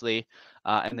 honestly.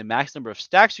 And the max number of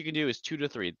stacks you can do is 2 to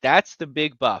 3. That's the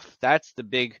big buff. That's the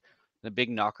big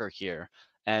knocker here.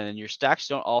 And your stacks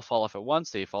don't all fall off at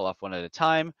once. They fall off one at a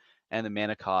time. And the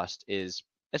mana cost is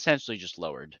essentially just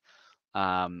lowered.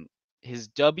 His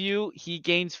W, he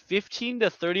gains 15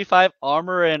 to 35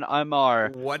 armor and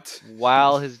MR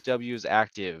while his W is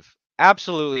active.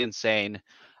 Absolutely insane.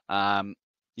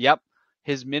 Yep.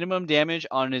 His minimum damage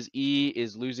on his E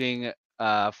is losing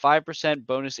 5%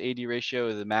 bonus AD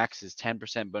ratio. The max is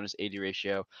 10% bonus AD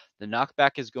ratio. The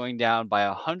knockback is going down by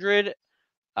 100.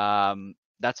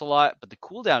 That's a lot, but the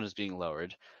cooldown is being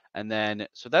lowered. And then,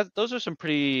 so those are some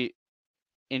pretty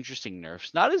interesting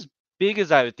nerfs. Not as big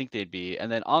as I would think they'd be.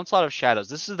 And then Onslaught of Shadows.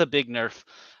 This is the big nerf.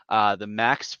 The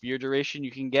max sphere duration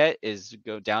you can get is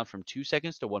go down from 2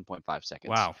 seconds to 1.5 seconds.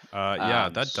 Wow. Yeah,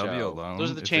 that W alone. Those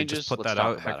are the changes. Just put that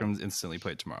out, Hecarim's instantly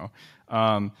played tomorrow.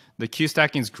 The Q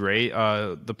stacking is great.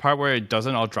 The part where it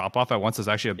doesn't all drop off at once is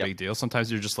actually a big deal.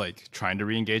 Sometimes you're just like trying to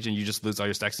re-engage and you just lose all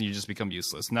your stacks and you just become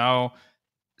useless. Now,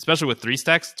 especially with 3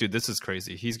 stacks, dude, this is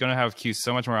crazy. He's going to have Q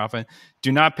so much more often.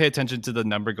 Do not pay attention to the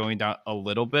number going down a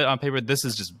little bit on paper. This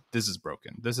is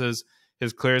broken.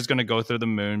 His clear is going to go through the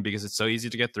moon because it's so easy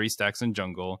to get 3 stacks in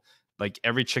jungle. Like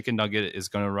every chicken nugget is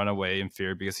going to run away in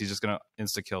fear because he's just going to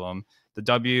insta kill him. The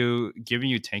W giving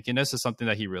you tankiness is something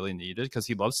that he really needed because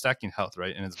he loves stacking health,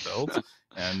 right, in his build.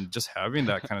 And just having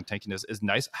that kind of tankiness is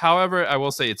nice. However, I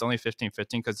will say it's only 15-15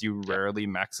 because you rarely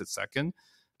max it second.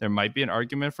 There might be an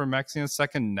argument for maxing it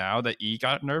second now that E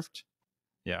got nerfed.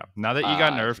 Yeah, now that E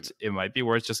got nerfed, it might be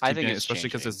worth just keeping it, especially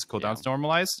because its cooldown's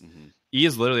normalized. E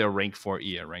is literally a rank 4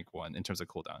 E at rank 1 in terms of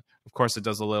cooldown. Of course, it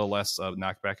does a little less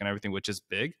knockback and everything, which is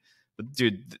big. But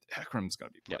dude, Hecarim's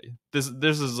gonna be played. This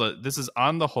is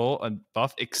on the whole a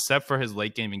buff, except for his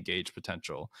late game engage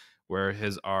potential, where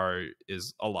his R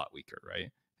is a lot weaker.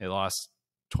 Right, it lost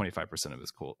 25% of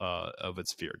his of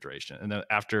its fear duration, and then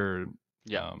after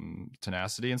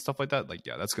tenacity and stuff like that, like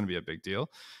that's gonna be a big deal.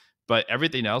 But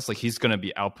everything else, like he's gonna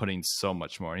be outputting so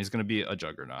much more, and he's gonna be a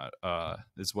juggernaut.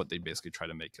 Is what they basically try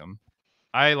to make him.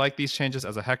 I like these changes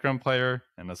as a Hecarim player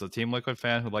and as a Team Liquid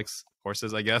fan who likes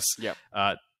horses, I guess. Yeah.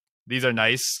 These are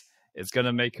nice. It's going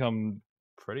to make him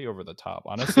pretty over the top.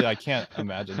 Honestly, I can't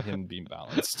imagine him being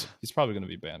balanced. He's probably going to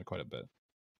be banned quite a bit.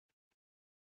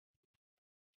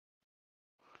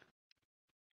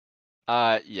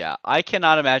 Yeah, I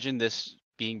cannot imagine this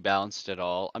being balanced at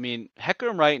all. I mean,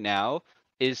 Hecarim right now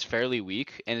is fairly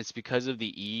weak, and it's because of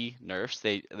the E nerfs.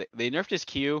 They nerfed his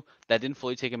Q, that didn't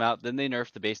fully take him out. Then they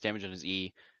nerfed the base damage on his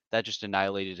E, that just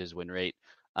annihilated his win rate.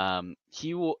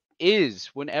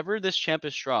 Whenever this champ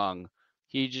is strong,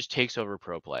 he just takes over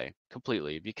pro play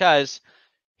completely because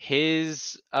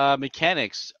his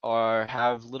mechanics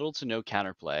have little to no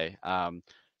counterplay.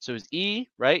 So his E,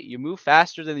 right? You move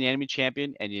faster than the enemy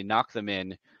champion and you knock them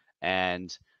in,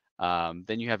 and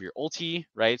then you have your ulti,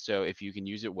 right? So if you can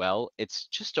use it well, it's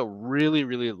just a really,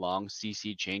 really long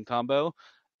CC chain combo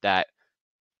that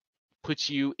puts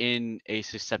you in a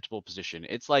susceptible position.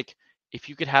 It's like if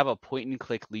you could have a point and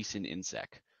click Lee Sin Insec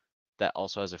that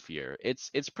also has a fear.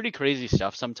 It's pretty crazy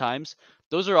stuff sometimes.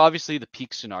 Those are obviously the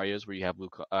peak scenarios where you have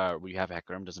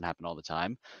Hecarim. Doesn't happen all the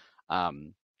time.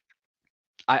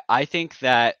 I think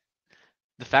that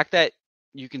the fact that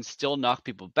you can still knock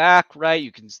people back, right?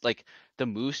 You can the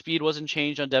move speed wasn't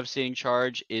changed on Devastating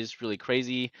Charge is really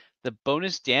crazy. The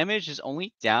bonus damage is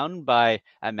only down by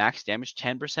at max damage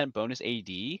 10% bonus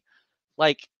AD.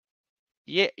 Like,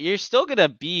 yeah, you're still gonna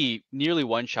be nearly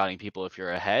one-shotting people if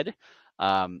you're ahead.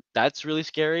 That's really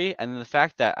scary. And then the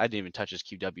fact that I didn't even touch his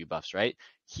QW buffs, right?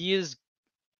 He is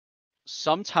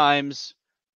sometimes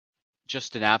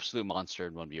just an absolute monster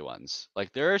in 1v1s.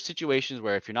 Like there are situations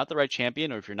where if you're not the right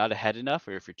champion or if you're not ahead enough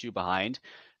or if you're too behind,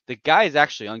 the guy is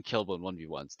actually unkillable in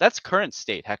 1v1s. That's current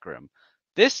state Hecarim.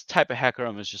 This type of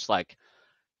Hecarim is just like,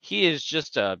 he is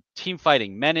just a team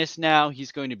fighting menace now.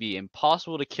 He's going to be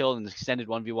impossible to kill in extended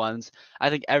 1v1s. I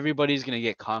think everybody's going to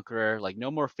get Conqueror. Like no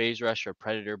more Phase Rush or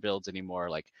Predator builds anymore.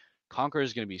 Like Conqueror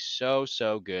is going to be so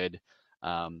good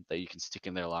that you can stick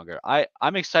in there longer.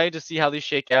 I'm excited to see how these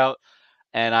shake out.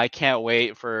 And I can't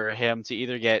wait for him to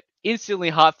either get instantly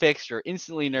hotfixed or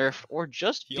instantly nerfed or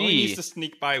just he only needs to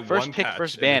sneak by first one pick, patch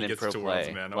first ban in gets pro to play.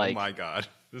 Worlds, man. Like, oh my god,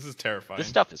 this is terrifying. This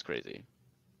stuff is crazy.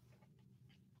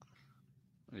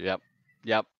 Yep.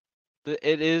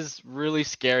 It is really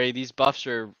scary. These buffs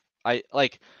are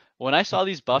when I saw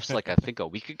these buffs I think a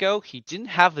week ago, he didn't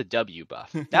have the W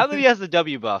buff. Now that he has the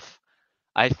W buff,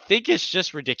 I think it's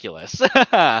just ridiculous.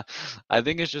 I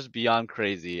think it's just beyond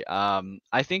crazy.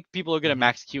 I think people are gonna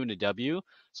max Q into W,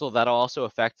 so that'll also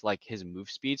affect his move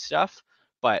speed stuff.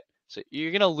 But so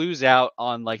you're gonna lose out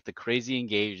on the crazy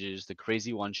engages, the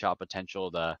crazy one-shot potential,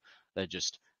 the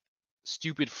just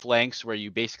stupid flanks where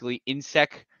you basically insec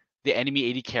the enemy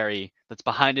AD carry that's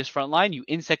behind his front line. You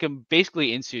insec him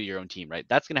basically into your own team, right?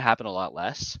 That's gonna happen a lot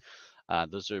less.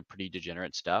 Those are pretty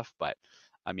degenerate stuff, but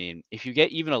I mean, if you get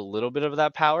even a little bit of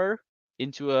that power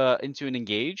into an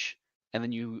engage, and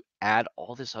then you add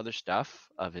all this other stuff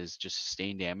of his just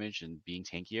sustained damage and being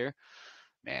tankier,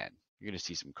 man, you're gonna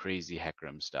see some crazy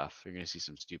Hecarim stuff. You're gonna see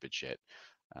some stupid shit.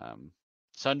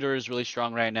 Sunder is really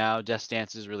strong right now. Death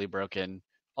Stance is really broken.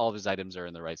 All of his items are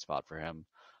in the right spot for him.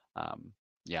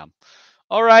 Yeah.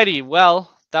 Alrighty,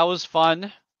 well, that was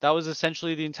fun. That was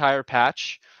essentially the entire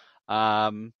patch.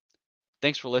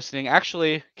 Thanks for listening.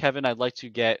 Actually, Kevin, I'd like to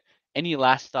get any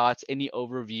last thoughts, any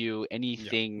overview,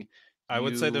 anything. I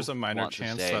would say there's a minor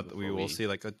chance that we will see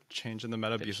a change in the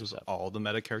meta because of all the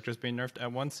meta characters being nerfed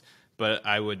at once. But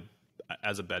I would,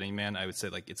 as a betting man, I would say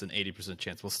it's an 80%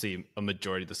 chance we'll see a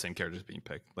majority of the same characters being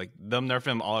picked. Them nerfing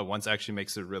them all at once actually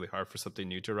makes it really hard for something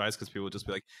new to rise because people will just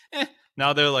be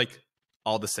now they're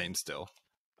all the same still.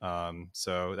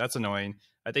 So that's annoying.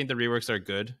 I think the reworks are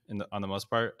good on the most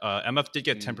part. MF did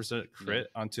get 10% crit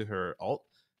onto her ult.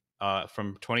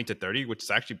 from 20 to 30, which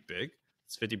is actually big.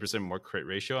 It's 50% more crit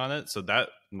ratio on it, so that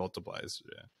multiplies.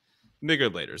 Yeah. Bigger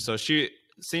later. So seeing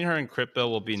her in crit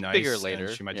build will be nice. Bigger later.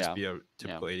 And she might just be a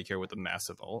typical AD carry with a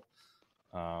massive ult.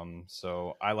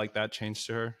 So I like that change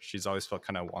to her. She's always felt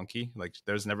kind of wonky. Like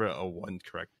there's never a one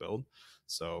correct build.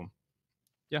 So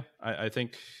yeah, I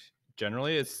think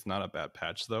generally it's not a bad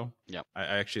patch though. Yeah, I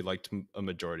actually liked a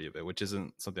majority of it, which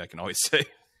isn't something I can always say.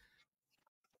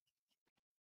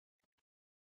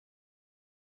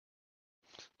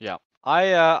 Yeah,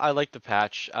 I like the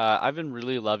patch. I've been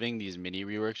really loving these mini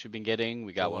reworks we've been getting.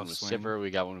 We got one with Sivir, we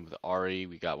got one with Ahri,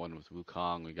 we got one with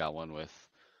Wukong, we got one with,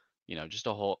 just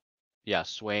a whole,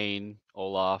 Swain,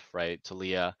 Olaf, right,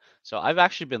 Talia. So I've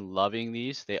actually been loving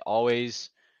these. They always,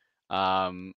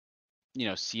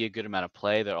 see a good amount of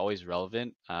play. They're always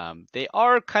relevant. They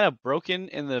are kind of broken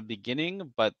in the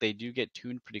beginning, but they do get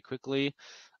tuned pretty quickly.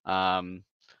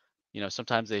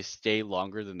 Sometimes they stay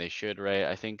longer than they should, right?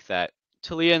 I think that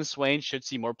Talia and Swain should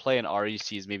see more play, and Ahri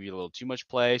sees maybe a little too much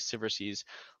play. Sivir sees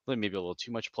maybe a little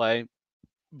too much play.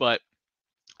 But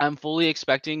I'm fully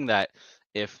expecting that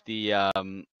if the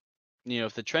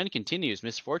if the trend continues,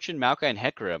 Miss Fortune, Maokai, and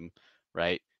Hecarim,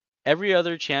 right? Every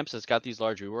other champs that's got these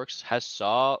large reworks has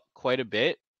saw quite a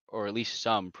bit, or at least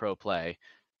some pro play.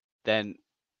 Then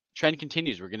trend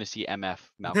continues. We're going to see MF,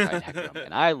 Maokai, and Hecarim,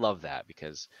 and I love that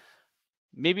because.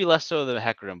 Maybe less so than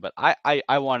Hecarim, but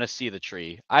I want to see the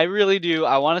tree. I really do.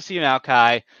 I want to see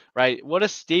Maokai, right? What a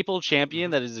staple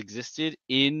champion that has existed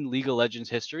in League of Legends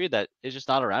history that is just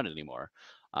not around anymore.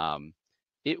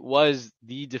 It was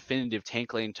the definitive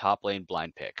tank lane, top lane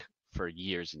blind pick for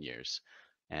years and years.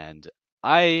 And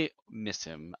I miss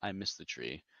him. I miss the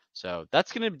tree. So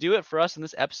that's going to do it for us in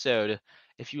this episode.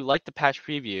 If you like the patch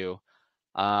preview,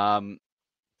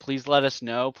 please let us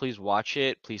know. Please watch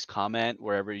it. Please comment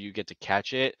wherever you get to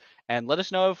catch it. And let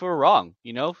us know if we're wrong.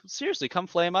 Seriously, come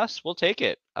flame us. We'll take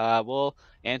it. We'll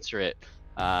answer it.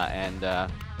 And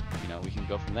we can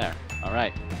go from there. All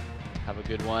right. Have a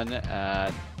good one.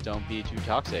 Don't be too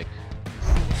toxic.